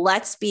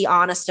 let's be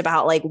honest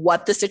about like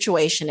what the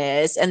situation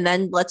is. And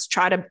then let's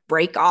try to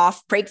break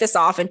this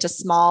off into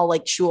small,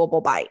 like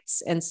chewable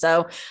bites. And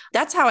so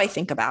that's how I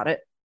think about it.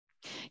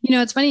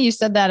 It's funny you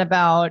said that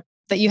about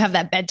that you have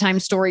that bedtime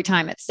story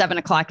time at 7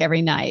 o'clock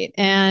every night.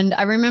 And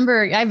I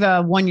remember I have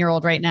a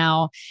 1-year-old right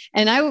now.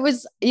 And I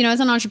was, as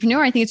an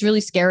entrepreneur, I think it's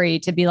really scary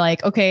to be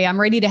like, okay, I'm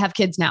ready to have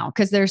kids now.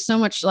 Because there's so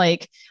much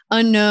like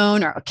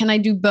unknown, or can I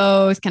do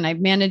both? Can I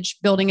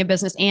manage building a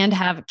business and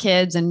have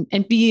kids and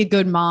be a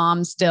good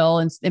mom still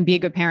and be a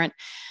good parent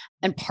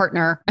and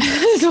partner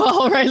as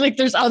well, right? Like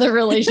there's other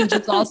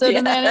relationships also Yes.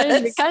 to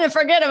manage. We kind of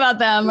forget about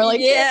them. We're like,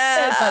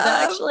 yeah,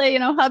 but actually,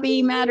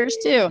 hubby matters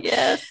too.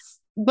 Yes.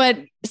 But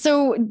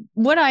so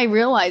what I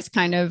realized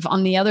kind of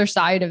on the other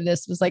side of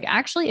this was like,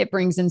 actually, it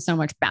brings in so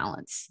much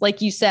balance.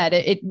 Like you said,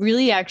 it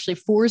really actually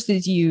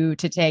forces you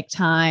to take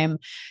time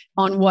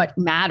on what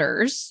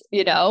matters,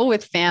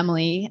 with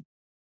family,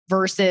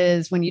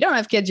 versus when you don't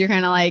have kids, you're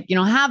kind of like, you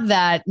don't have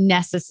that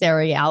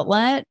necessary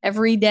outlet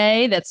every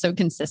day that's so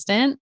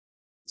consistent.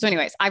 So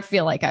anyways, I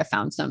feel like I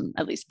found some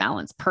at least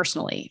balance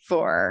personally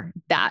for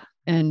that.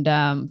 And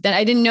that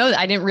I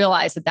didn't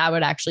realize that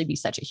would actually be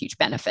such a huge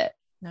benefit.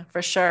 No,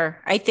 for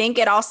sure. I think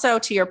it also,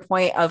 to your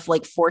point of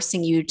like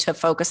forcing you to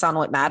focus on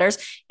what matters,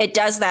 it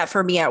does that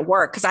for me at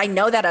work. Cause I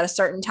know that at a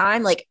certain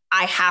time, like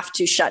I have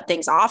to shut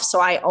things off. So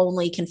I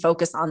only can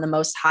focus on the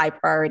most high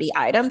priority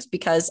items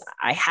because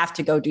I have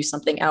to go do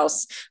something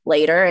else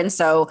later. And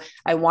so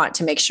I want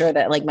to make sure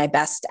that like my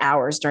best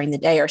hours during the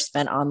day are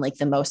spent on like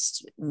the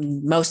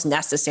most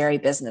necessary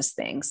business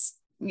things.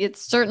 It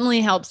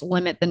certainly helps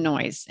limit the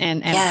noise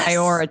and Yes.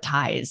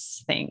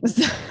 prioritize things.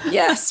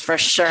 Yes, for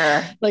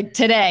sure. Like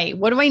today,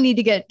 what do I need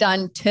to get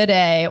done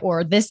today,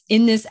 or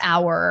in this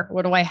hour?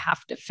 What do I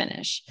have to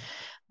finish?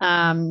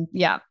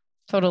 Yeah,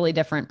 totally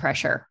different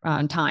pressure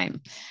on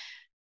time.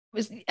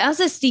 As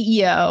a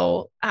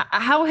CEO,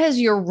 how has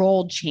your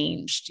role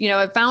changed?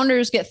 If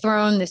founders get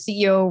thrown the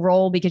CEO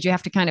role because you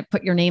have to kind of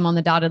put your name on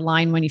the dotted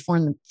line when you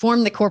form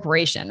the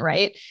corporation,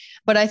 right?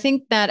 But I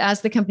think that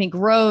as the company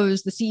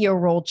grows, the CEO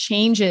role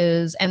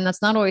changes, and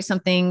that's not always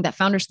something that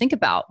founders think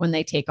about when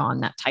they take on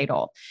that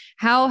title.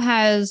 How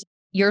has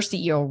your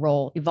CEO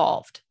role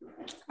evolved?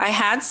 I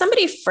had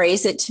somebody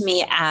phrase it to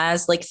me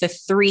as like the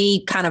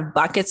 3 kind of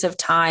buckets of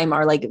time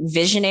are like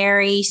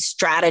visionary,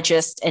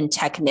 strategist, and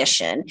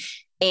technician.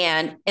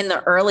 And in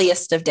the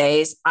earliest of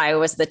days, I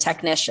was the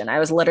technician. I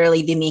was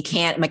literally the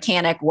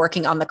mechanic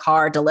working on the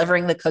car,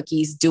 delivering the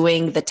cookies,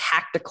 doing the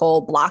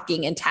tactical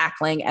blocking and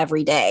tackling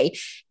every day.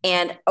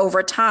 And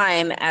over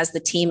time, as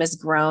the team has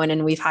grown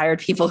and we've hired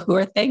people who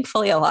are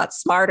thankfully a lot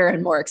smarter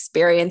and more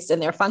experienced in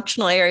their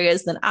functional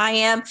areas than I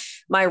am,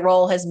 my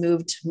role has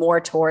moved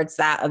more towards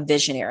that of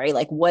visionary.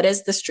 Like, what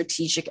is the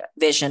strategic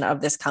vision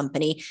of this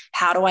company?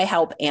 How do I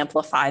help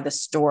amplify the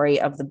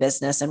story of the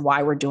business and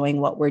why we're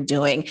doing what we're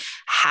doing?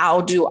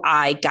 How do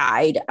I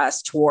guide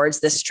us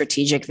towards this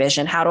strategic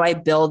vision? How do I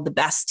build the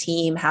best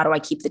team? How do I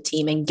keep the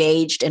team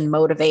engaged and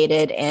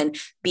motivated and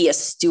be a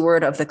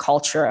steward of the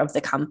culture of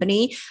the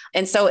company?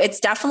 And so it's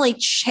definitely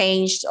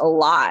changed a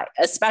lot,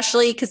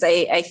 especially because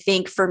I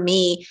think for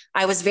me,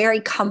 I was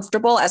very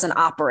comfortable as an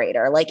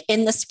operator, like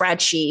in the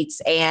spreadsheets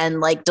and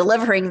like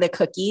delivering the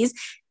cookies.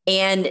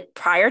 And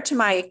prior to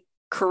my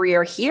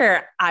career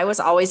here, I was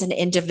always an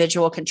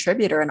individual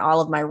contributor in all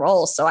of my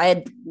roles. So I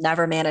had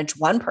never managed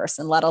one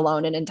person, let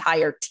alone an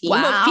entire team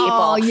of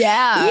people.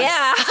 Yeah.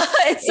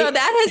 Yeah. So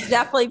that has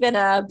definitely been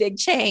a big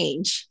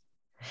change.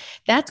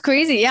 That's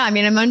crazy. Yeah. I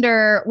mean, I'm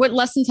under what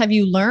lessons have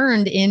you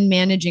learned in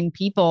managing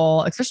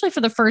people, especially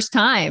for the first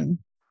time?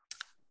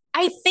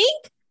 I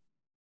think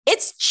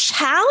it's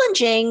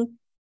challenging,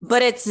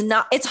 but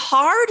it's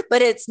hard,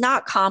 but it's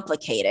not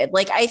complicated.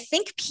 Like, I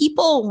think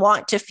people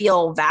want to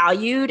feel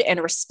valued and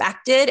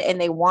respected,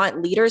 and they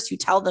want leaders who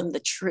tell them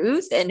the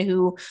truth and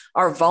who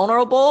are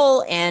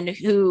vulnerable and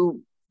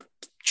who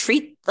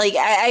treat, like,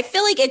 I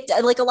feel like it,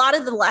 like a lot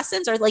of the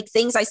lessons are like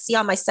things I see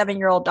on my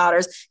 7-year-old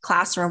daughter's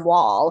classroom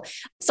wall.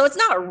 So it's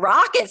not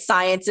rocket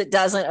science, it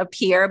doesn't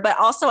appear, but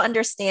also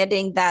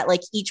understanding that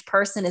like each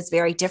person is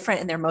very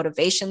different and their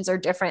motivations are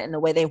different and the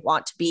way they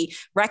want to be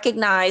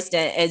recognized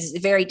is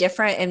very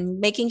different, and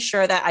making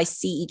sure that I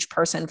see each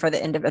person for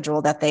the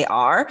individual that they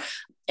are,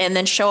 and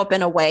then show up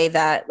in a way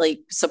that like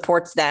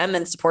supports them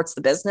and supports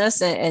the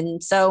business.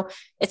 And so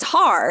it's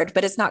hard,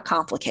 but it's not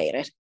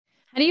complicated.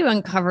 How do you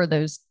uncover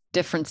those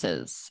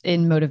differences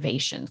in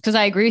motivations? Because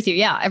I agree with you.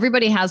 Yeah.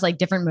 Everybody has like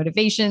different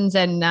motivations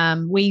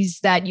and ways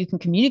that you can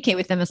communicate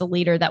with them as a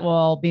leader that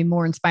will be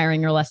more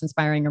inspiring or less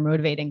inspiring or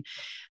motivating.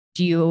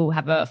 Do you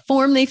have a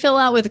form they fill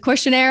out with a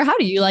questionnaire? How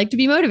do you like to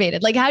be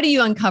motivated? Like, how do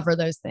you uncover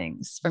those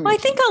things from I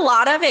think a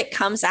lot of it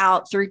comes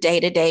out through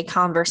day-to-day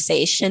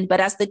conversation, but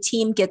as the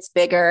team gets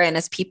bigger and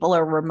as people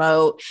are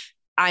remote,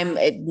 I'm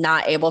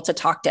not able to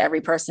talk to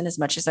every person as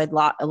much as I'd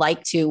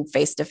like to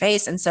face to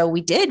face. And so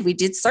we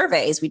did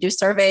surveys. We do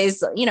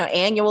surveys,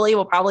 annually.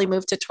 We'll probably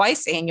move to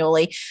twice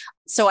annually.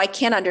 So I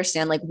can't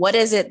understand, like, what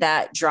is it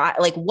that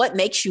like, what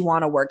makes you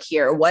want to work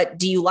here? What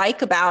do you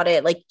like about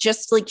it? Like,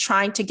 just like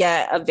trying to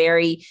get a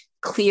very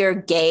clear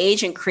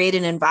gauge and create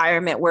an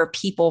environment where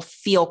people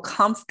feel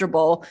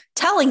comfortable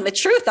telling the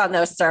truth on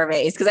those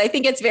surveys. Cause I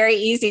think it's very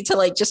easy to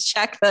like, just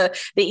check the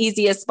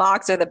easiest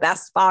box or the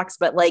best box,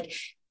 but like,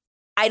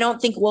 I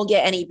don't think we'll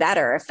get any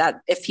better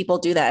if people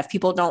do that. If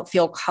people don't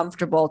feel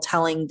comfortable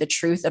telling the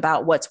truth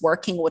about what's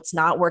working, what's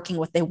not working,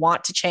 what they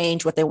want to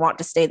change, what they want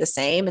to stay the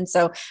same. And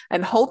so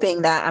I'm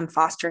hoping that I'm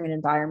fostering an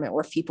environment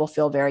where people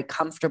feel very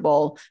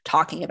comfortable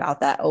talking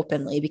about that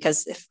openly,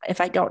 because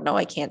if I don't know,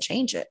 I can't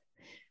change it.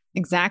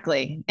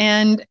 Exactly.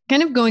 And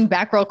kind of going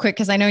back real quick,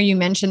 because I know you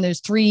mentioned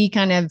there's 3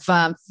 kind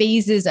of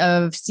phases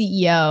of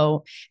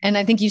CEO. And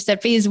I think you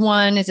said phase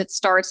 1 is it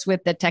starts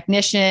with the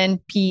technician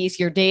piece,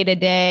 your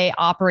day-to-day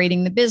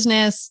operating the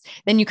business.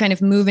 Then you kind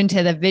of move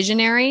into the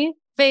visionary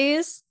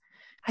phase.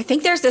 I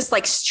think there's this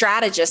like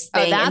strategist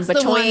thing. That's in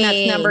between. The one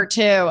that's number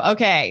 2.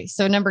 Okay.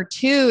 So number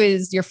 2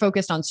 is you're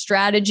focused on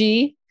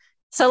strategy.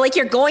 So like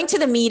you're going to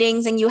the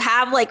meetings and you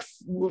have like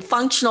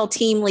functional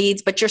team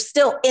leads, but you're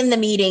still in the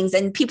meetings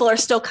and people are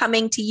still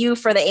coming to you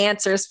for the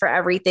answers for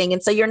everything.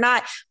 And so you're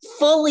not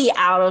fully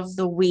out of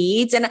the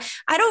weeds. And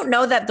I don't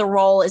know that the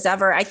role is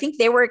ever, I think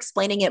they were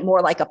explaining it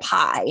more like a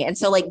pie. And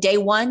so like day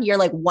 1, you're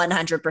like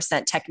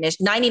 100%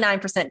 technician,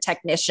 99%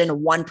 technician,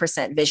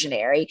 1%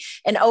 visionary.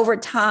 And over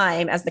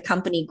time, as the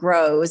company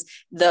grows,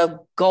 the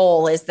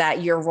goal is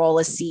that your role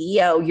as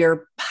CEO,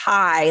 your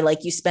pie,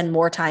 like you spend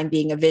more time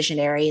being a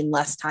visionary and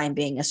less time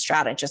being a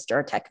strategist or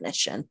a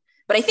technician.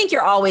 But I think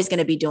you're always going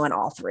to be doing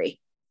all 3.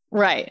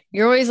 Right.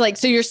 You're always like,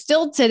 so you're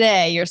still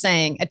today, you're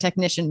saying a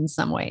technician in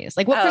some ways.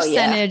 Like what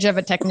percentage of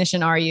a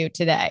technician are you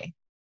today?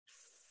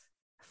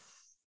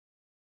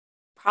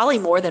 Probably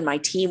more than my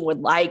team would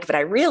like, but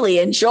I really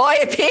enjoy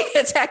being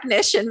a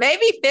technician.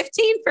 Maybe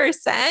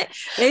 15%,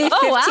 maybe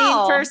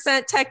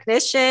 15%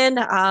 technician.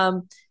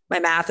 My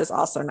math is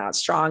also not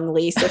strong,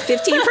 Lee. So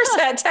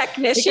 15%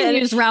 technician. You can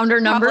use rounder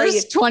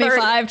numbers,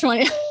 25,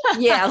 20.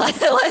 Yeah,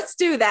 let's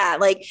do that.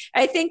 Like,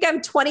 I think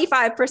I'm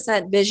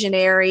 25%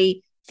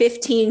 visionary,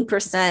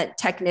 15%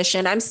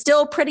 technician. I'm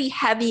still pretty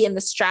heavy in the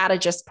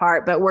strategist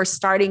part, but we're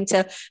starting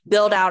to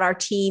build out our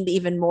team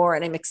even more.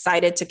 And I'm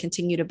excited to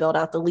continue to build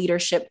out the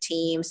leadership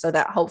team so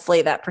that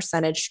hopefully that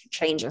percentage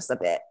changes a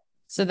bit.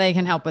 So they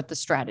can help with the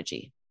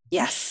strategy.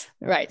 Yes.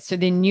 Right. So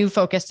then you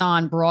focus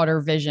on broader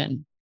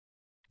vision.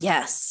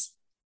 Yes.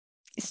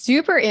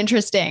 Super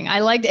interesting.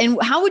 I liked,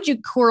 and how would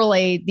you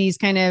correlate these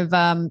kind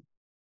of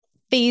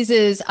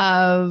phases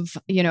of,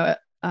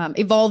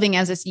 evolving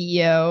as a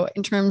CEO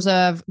in terms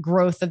of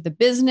growth of the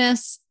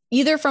business,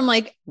 either from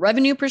like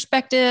revenue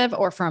perspective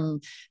or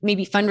from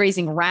maybe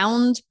fundraising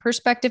round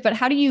perspective? But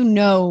how do you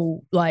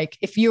know, like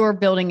if you're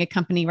building a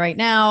company right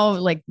now,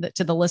 like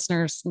to the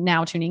listeners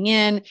now tuning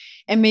in,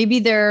 and maybe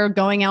they're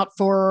going out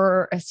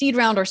for a seed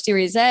round or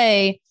Series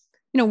A,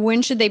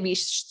 when should they be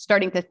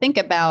starting to think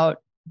about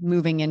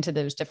moving into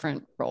those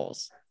different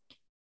roles?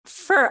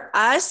 For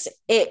us,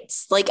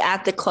 it's like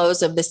at the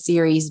close of the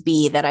Series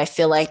B that I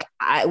feel like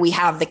we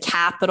have the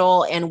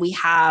capital and we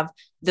have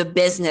the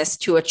business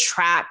to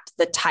attract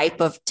the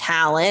type of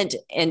talent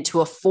and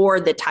to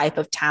afford the type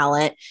of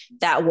talent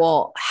that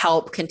will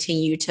help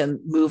continue to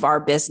move our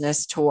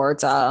business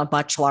towards a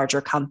much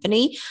larger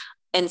company.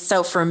 And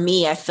so for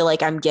me, I feel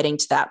like I'm getting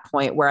to that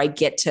point where I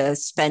get to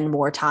spend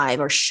more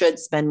time or should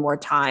spend more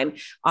time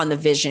on the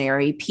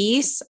visionary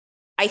piece.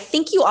 I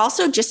think you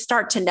also just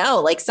start to know,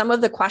 like some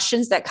of the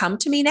questions that come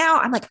to me now,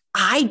 I'm like,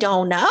 I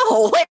don't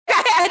know. Like,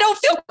 I don't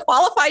feel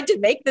qualified to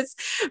make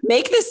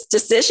this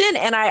decision.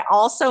 And I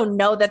also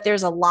know that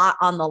there's a lot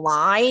on the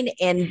line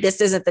and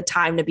this isn't the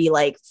time to be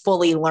like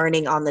fully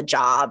learning on the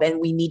job. And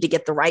we need to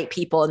get the right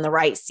people in the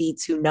right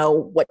seats who know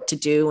what to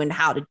do and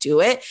how to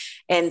do it.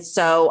 And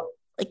so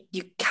like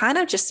you kind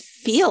of just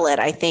feel it,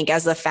 I think,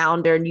 as a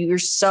founder, and you're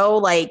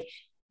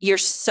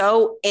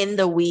so in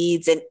the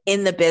weeds and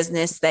in the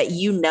business that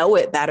you know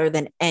it better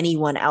than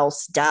anyone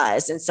else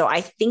does. And so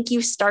I think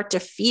you start to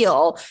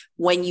feel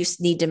when you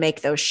need to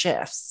make those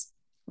shifts.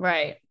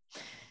 Right.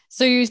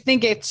 So you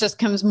think it just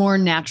comes more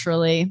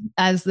naturally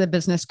as the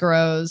business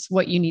grows,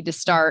 what you need to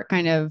start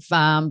kind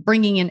of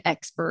bringing in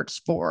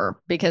experts for,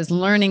 because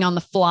learning on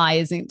the fly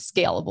isn't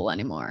scalable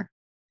anymore.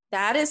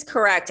 That is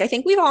correct. I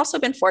think we've also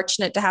been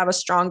fortunate to have a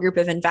strong group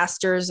of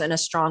investors and a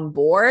strong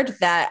board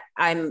that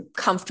I'm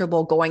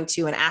comfortable going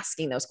to and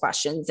asking those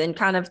questions, and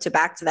kind of to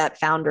back to that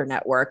founder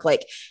network,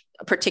 like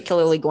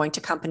particularly going to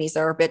companies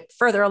that are a bit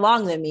further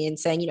along than me and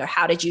saying,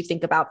 how did you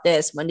think about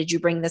this? When did you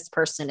bring this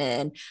person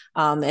in?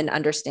 And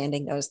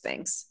understanding those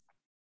things.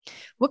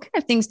 What kind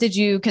of things did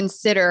you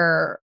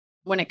consider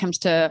when it comes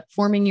to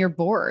forming your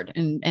board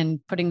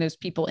and putting those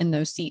people in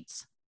those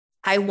seats?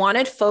 I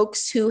wanted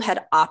folks who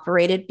had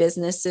operated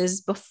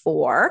businesses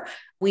before.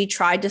 We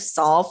tried to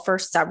solve for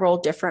several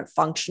different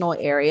functional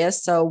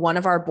areas. So one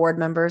of our board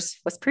members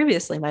was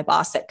previously my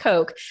boss at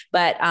Coke,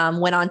 but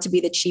went on to be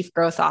the chief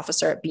growth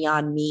officer at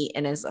Beyond Meat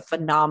and is a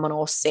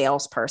phenomenal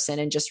salesperson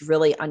and just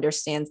really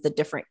understands the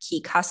different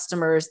key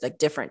customers, the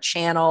different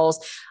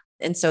channels.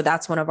 And so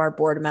that's one of our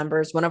board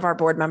members. One of our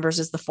board members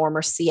is the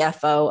former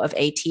CFO of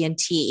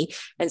AT&T.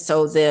 And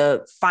so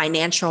the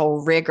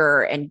financial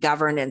rigor and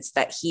governance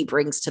that he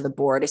brings to the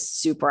board is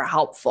super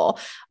helpful.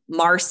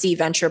 Marcy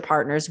Venture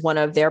Partners, one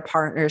of their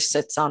partners,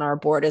 sits on our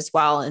board as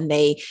well, and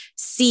they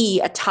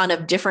see a ton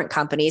of different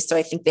companies. So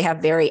I think they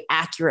have very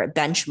accurate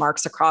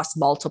benchmarks across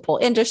multiple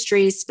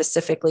industries,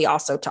 specifically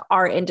also to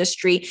our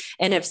industry,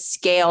 and have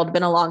scaled,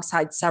 been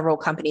alongside several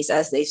companies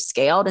as they've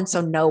scaled, and so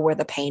know where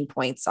the pain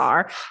points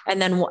are.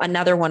 And then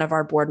another one of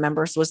our board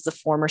members was the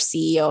former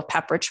CEO of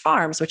Pepperidge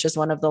Farms, which is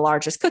one of the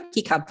largest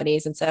cookie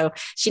companies. And so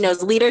she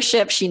knows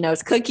leadership, she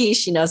knows cookies,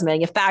 she knows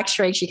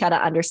manufacturing, she kind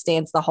of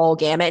understands the whole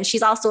gamut. And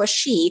she's also a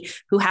she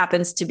who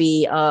happens to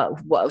be,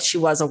 she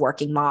was a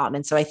working mom.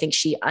 And so I think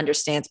she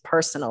understands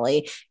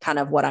personally kind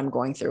of what I'm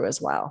going through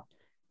as well.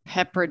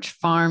 Pepperidge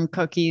Farm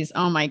cookies.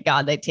 Oh my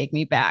God, they take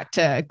me back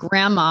to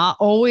grandma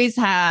always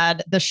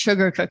had the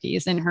sugar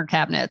cookies in her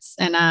cabinets.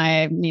 And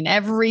I mean,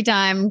 every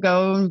time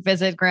go and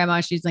visit grandma,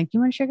 she's like,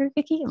 you want a sugar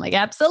cookie? I'm like,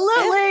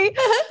 absolutely.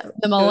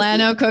 The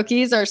Milano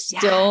cookies are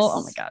still, yes.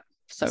 Oh my God,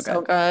 so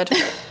good.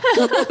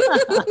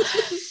 So good.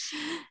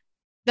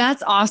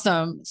 That's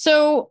awesome.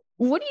 So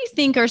what do you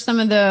think are some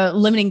of the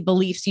limiting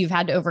beliefs you've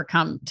had to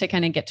overcome to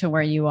kind of get to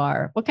where you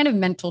are? What kind of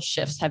mental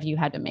shifts have you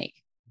had to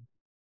make?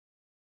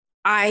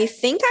 I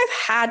think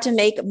I've had to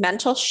make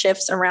mental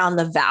shifts around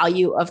the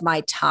value of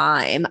my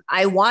time.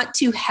 I want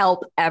to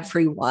help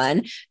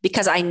everyone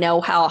because I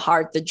know how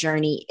hard the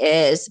journey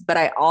is, but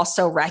I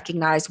also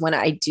recognize when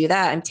I do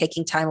that, I'm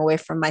taking time away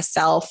from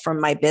myself,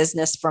 from my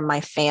business, from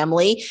my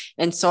family.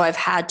 And so I've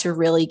had to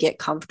really get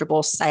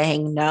comfortable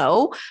saying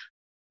no,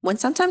 when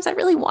sometimes I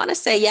really want to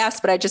say yes,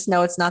 but I just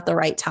know it's not the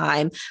right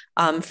time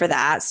for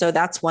that. So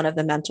that's one of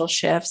the mental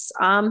shifts.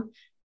 I'm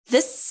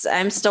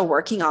still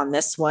working on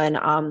this one.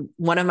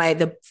 One of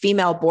the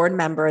female board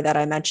member that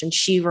I mentioned,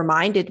 she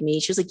reminded me,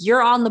 she was like,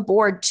 you're on the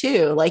board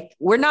too. Like,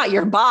 we're not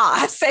your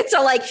boss. And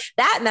so like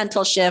that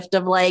mental shift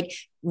of like,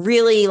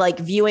 really like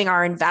viewing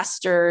our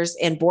investors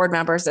and board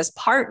members as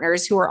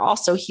partners who are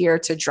also here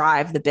to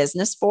drive the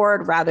business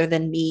forward rather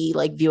than me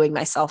like viewing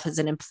myself as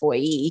an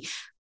employee.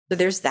 So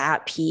there's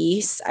that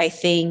piece. I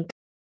think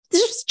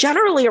this is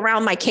generally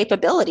around my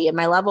capability and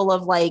my level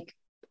of like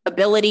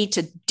ability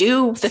to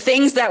do the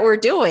things that we're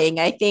doing.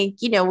 I think,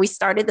 we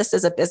started this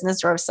as a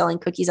business where I was selling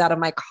cookies out of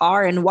my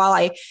car. And while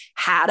I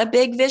had a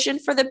big vision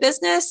for the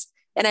business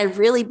and I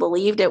really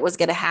believed it was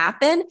going to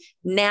happen,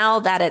 now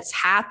that it's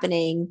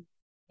happening,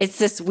 it's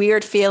this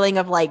weird feeling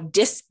of like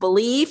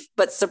disbelief,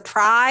 but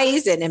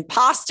surprise and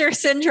imposter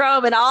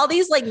syndrome and all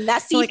these like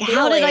messy like, feelings.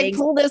 How did I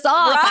pull this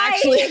off? Right,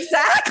 actually,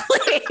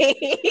 exactly.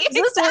 Is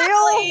this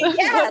real?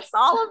 Yes,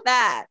 all of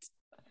that.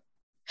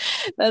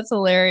 That's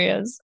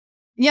hilarious.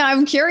 Yeah,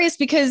 I'm curious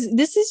because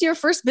this is your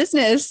first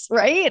business,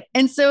 right?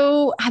 And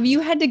so have you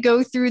had to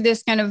go through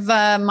this kind of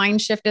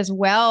mind shift as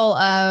well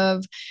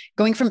of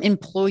going from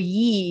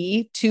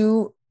employee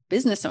to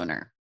business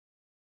owner?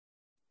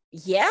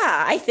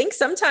 Yeah, I think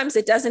sometimes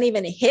it doesn't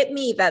even hit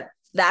me that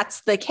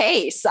that's the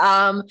case.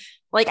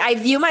 Like I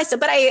view myself,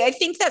 but I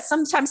think that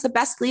sometimes the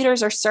best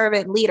leaders are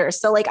servant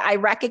leaders. So like I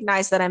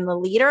recognize that I'm the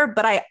leader,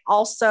 but I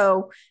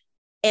also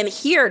am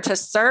here to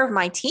serve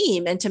my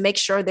team and to make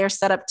sure they're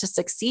set up to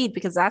succeed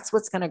because that's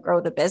what's going to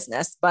grow the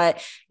business. But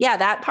yeah,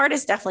 that part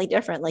is definitely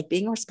different. Like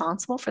being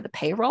responsible for the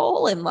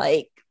payroll and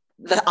like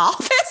the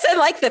office and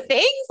like the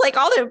things, like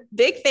all the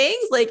big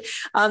things, like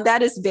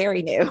that is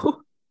very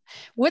new.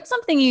 What's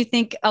something you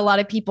think a lot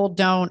of people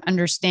don't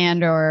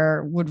understand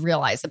or would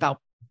realize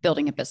about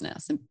building a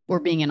business or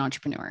being an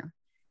entrepreneur?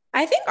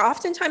 I think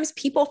oftentimes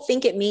people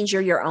think it means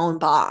you're your own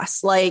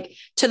boss, like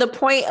to the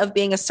point of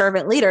being a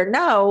servant leader.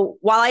 No,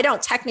 while I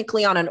don't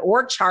technically on an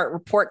org chart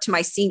report to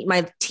my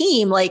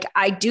team, like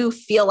I do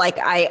feel like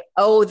I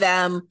owe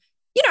them,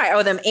 I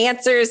owe them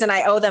answers and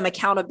I owe them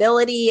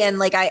accountability and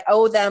like I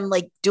owe them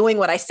like doing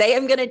what I say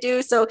I'm going to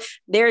do. So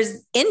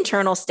there's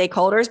internal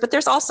stakeholders, but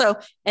there's also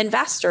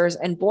investors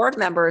and board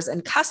members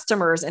and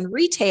customers and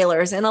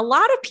retailers and a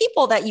lot of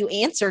people that you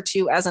answer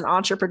to as an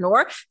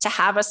entrepreneur to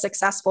have a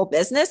successful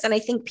business. And I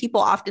think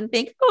people often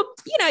think,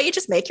 you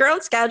just make your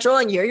own schedule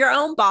and you're your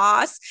own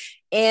boss.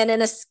 And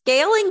in a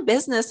scaling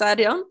business, I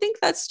don't think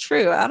that's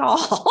true at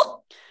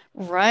all.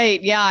 Right.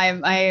 Yeah.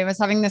 I was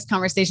having this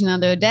conversation the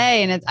other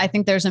day, and I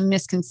think there's a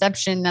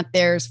misconception that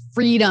there's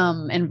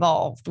freedom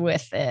involved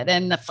with it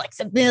and the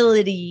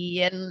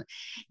flexibility. And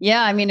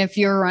yeah, I mean, if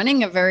you're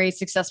running a very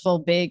successful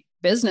big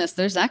business,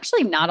 there's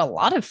actually not a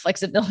lot of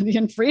flexibility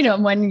and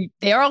freedom when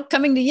they're all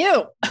coming to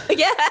you.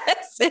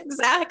 Yes,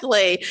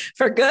 exactly.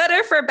 For good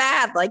or for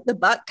bad, like the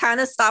buck kind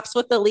of stops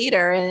with the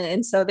leader.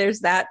 And so there's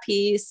that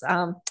piece.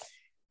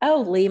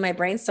 Lee, my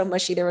brain's so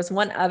mushy. There was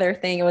one other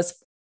thing. It was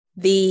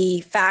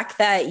the fact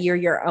that you're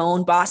your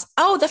own boss.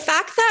 Oh, the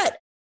fact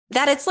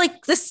that it's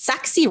like the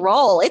sexy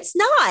role. It's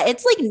not.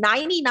 It's like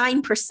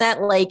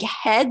 99% like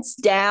heads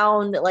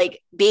down,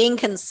 like being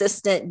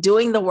consistent,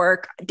 doing the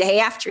work day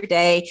after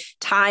day,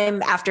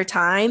 time after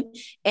time.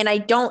 And I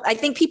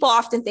think people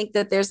often think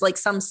that there's like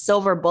some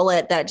silver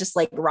bullet that just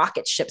like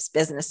rocket ships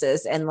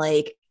businesses. And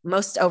like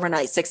most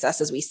overnight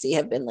successes we see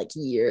have been like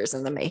years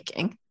in the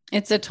making.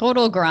 It's a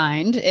total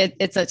grind. It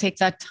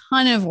takes a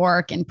ton of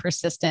work and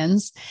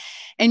persistence.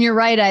 And you're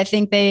right. I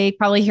think they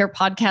probably hear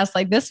podcasts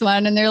like this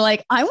one and they're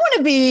like, I want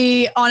to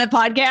be on a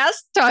podcast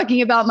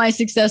talking about my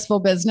successful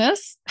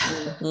business.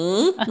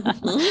 Mm-hmm.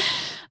 Mm-hmm.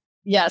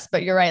 Yes,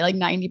 but you're right. Like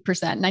 90%,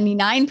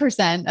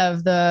 99%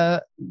 of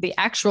the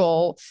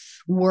actual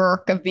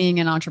work of being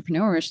an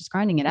entrepreneur is just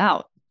grinding it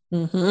out.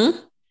 Mm-hmm.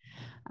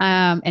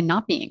 And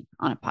not being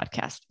on a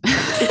podcast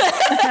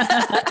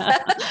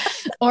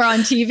or on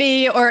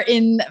TV or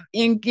in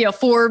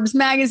Forbes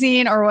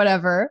magazine or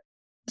whatever.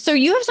 So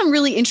you have some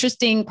really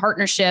interesting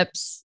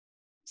partnerships,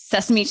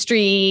 Sesame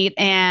Street,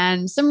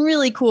 and some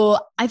really cool,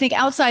 I think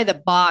outside the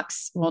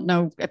box, well,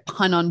 no a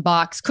pun on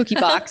box, cookie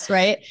box,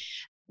 right?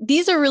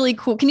 These are really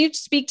cool. Can you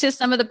speak to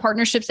some of the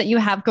partnerships that you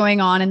have going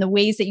on and the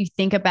ways that you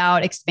think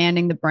about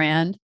expanding the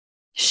brand?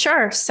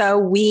 Sure. So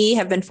we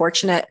have been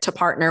fortunate to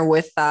partner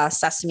with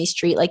Sesame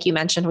Street. Like you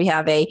mentioned, we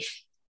have a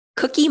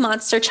Cookie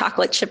Monster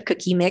chocolate chip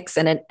cookie mix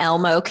and an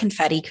Elmo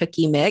confetti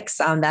cookie mix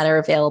that are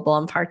available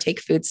on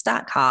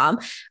partakefoods.com.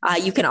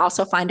 You can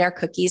also find our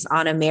cookies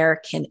on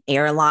American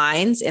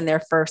Airlines in their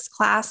first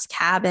class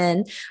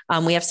cabin.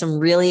 We have some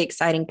really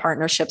exciting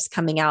partnerships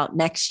coming out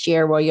next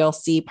year where you'll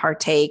see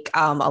Partake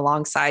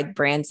alongside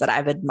brands that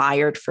I've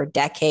admired for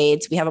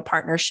decades. We have a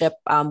partnership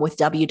with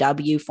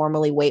WW,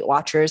 formerly Weight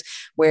Watchers,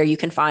 where you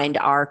can find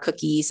our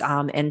cookies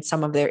and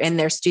some of in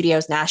their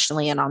studios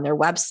nationally and on their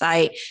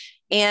website.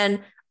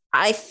 And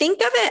I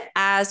think of it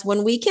as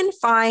when we can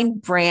find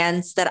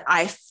brands that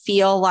I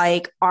feel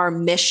like our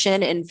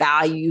mission and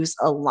values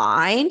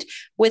aligned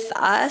with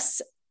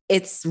us,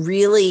 it's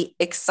really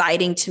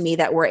exciting to me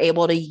that we're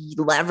able to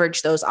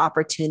leverage those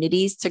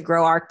opportunities to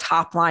grow our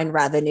top line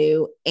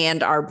revenue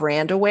and our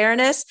brand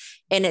awareness.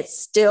 And it's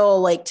still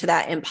like to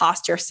that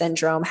imposter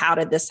syndrome. How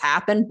did this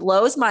happen?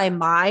 Blows my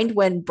mind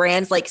when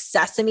brands like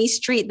Sesame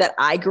Street that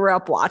I grew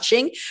up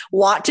watching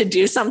want to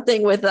do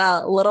something with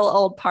a little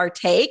old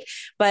Partake.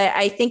 But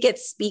I think it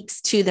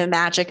speaks to the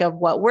magic of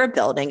what we're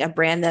building, a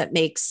brand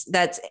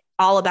that's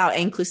all about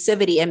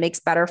inclusivity and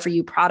makes better for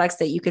you products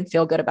that you can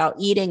feel good about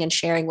eating and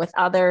sharing with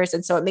others.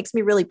 And so it makes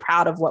me really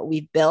proud of what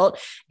we've built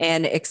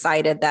and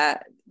excited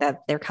that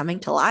they're coming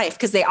to life,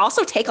 because they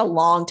also take a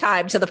long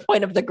time to the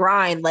point of the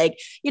grind. Like,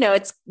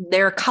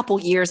 they're a couple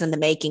years in the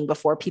making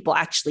before people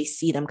actually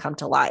see them come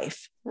to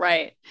life.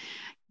 Right.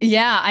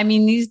 Yeah. I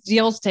mean, these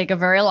deals take a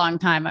very long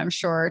time, I'm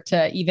sure,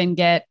 to even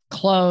get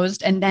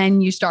closed, and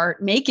then you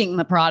start making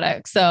the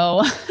product.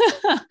 So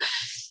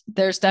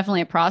there's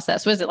definitely a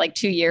process. Was it like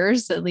 2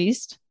 years at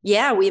least?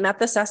 Yeah, we met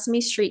the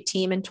Sesame Street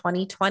team in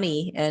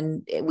 2020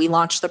 and we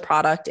launched the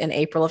product in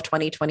April of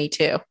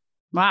 2022.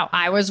 Wow.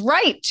 I was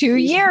right. 2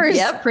 years.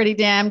 Yep. Pretty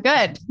damn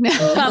good.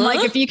 Mm-hmm. I'm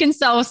like, if you can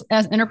sell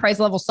as enterprise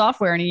level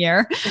software in a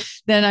year,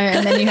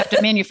 and then you have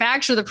to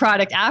manufacture the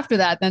product after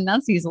that, then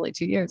that's easily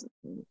 2 years.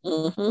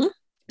 Mm-hmm.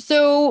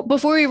 So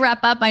before we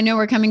wrap up, I know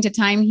we're coming to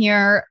time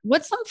here.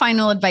 What's some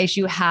final advice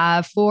you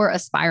have for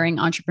aspiring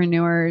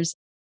entrepreneurs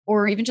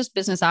or even just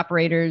business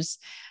operators?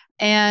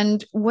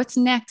 And what's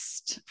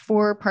next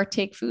for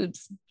Partake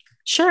Foods?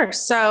 Sure.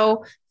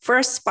 So for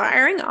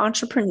aspiring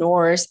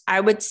entrepreneurs, I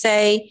would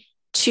say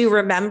to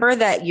remember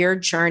that your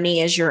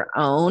journey is your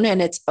own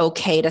and it's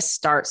okay to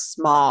start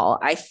small.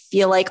 I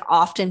feel like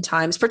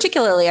oftentimes,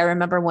 particularly I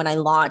remember when I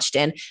launched,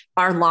 and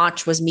our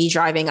launch was me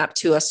driving up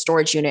to a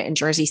storage unit in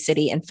Jersey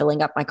City and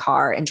filling up my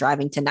car and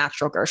driving to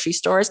natural grocery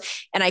stores.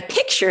 And I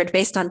pictured,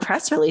 based on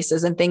press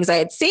releases and things I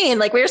had seen,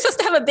 like we were supposed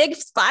to have a big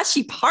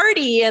splashy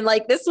party and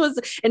like this was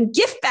in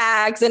gift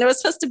bags and it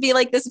was supposed to be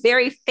like this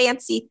very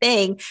fancy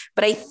thing.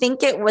 But I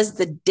think it was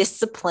the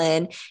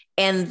discipline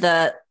and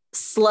the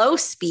slow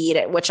speed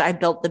at which I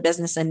built the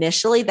business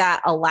initially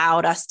that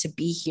allowed us to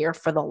be here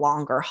for the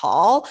longer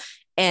haul.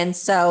 And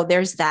so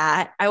there's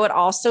that. I would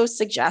also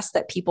suggest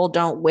that people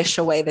don't wish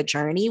away the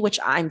journey, which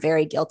I'm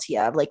very guilty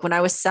of. Like when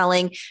I was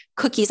selling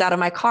cookies out of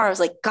my car, I was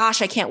like,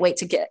 gosh, I can't wait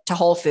to get to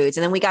Whole Foods.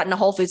 And then we got into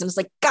Whole Foods and it's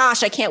like,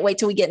 gosh, I can't wait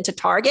till we get into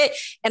Target.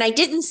 And I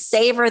didn't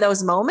savor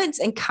those moments.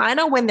 And kind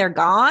of when they're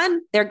gone,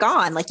 they're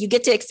gone. Like you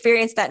get to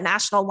experience that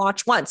national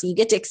launch once and you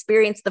get to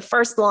experience the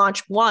first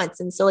launch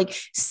once. And so like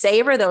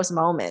savor those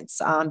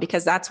moments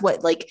because that's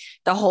what like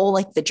the whole,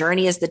 like the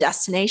journey is the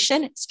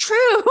destination. It's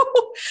true.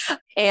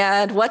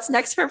 And what's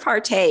next for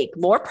Partake?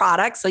 More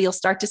products. So you'll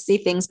start to see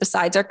things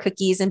besides our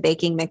cookies and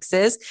baking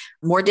mixes,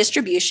 more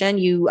distribution.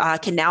 You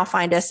can now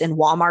find us in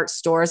Walmart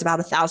stores, about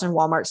 1,000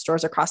 Walmart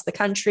stores across the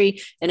country,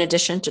 in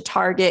addition to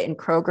Target and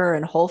Kroger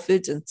and Whole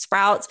Foods and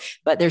Sprouts,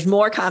 but there's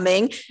more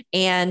coming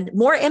and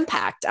more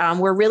impact.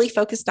 We're really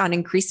focused on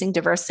increasing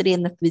diversity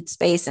in the food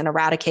space and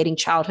eradicating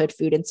childhood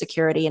food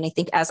insecurity. And I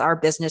think as our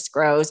business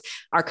grows,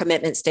 our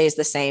commitment stays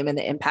the same and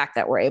the impact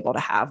that we're able to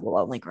have will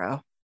only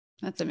grow.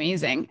 That's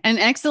amazing. And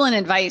excellent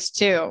advice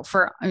too,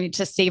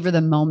 to savor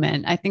the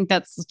moment. I think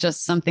that's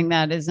just something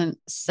that isn't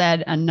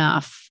said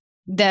enough,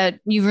 that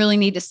you really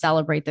need to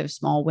celebrate those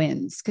small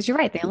wins, because you're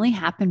right. They only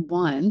happen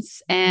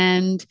once.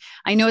 And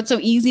I know it's so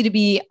easy to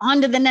be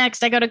on to the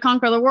next, I got to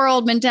conquer the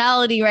world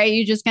mentality, right?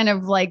 You just kind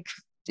of like,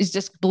 it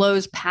just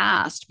blows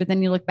past. But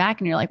then you look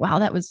back and you're like, wow,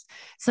 that was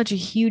such a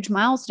huge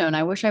milestone.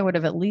 I wish I would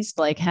have at least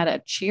like had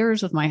a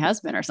cheers with my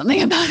husband or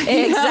something about it.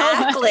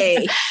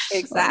 Exactly.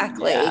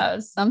 Exactly. Yeah,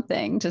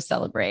 something to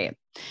celebrate.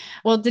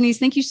 Well, Denise,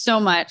 thank you so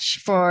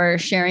much for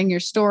sharing your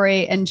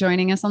story and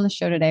joining us on the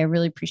show today. I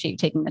really appreciate you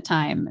taking the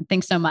time.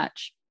 Thanks so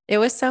much. It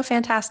was so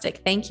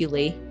fantastic. Thank you,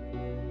 Lee.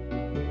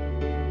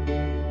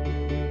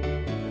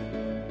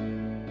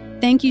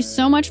 Thank you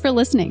so much for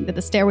listening to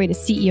the Stairway to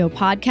CEO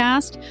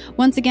podcast.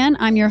 Once again,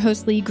 I'm your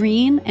host, Lee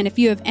Green. And if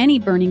you have any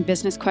burning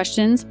business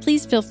questions,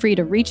 please feel free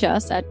to reach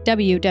us at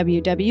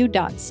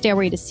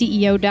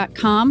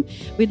www.stairwaytoceo.com.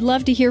 We'd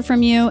love to hear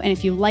from you. And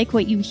if you like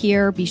what you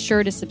hear, be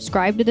sure to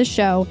subscribe to the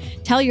show,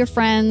 tell your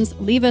friends,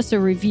 leave us a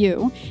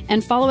review,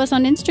 and follow us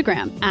on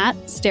Instagram at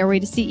Stairway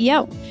to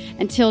CEO.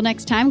 Until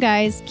next time,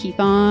 guys,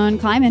 keep on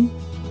climbing.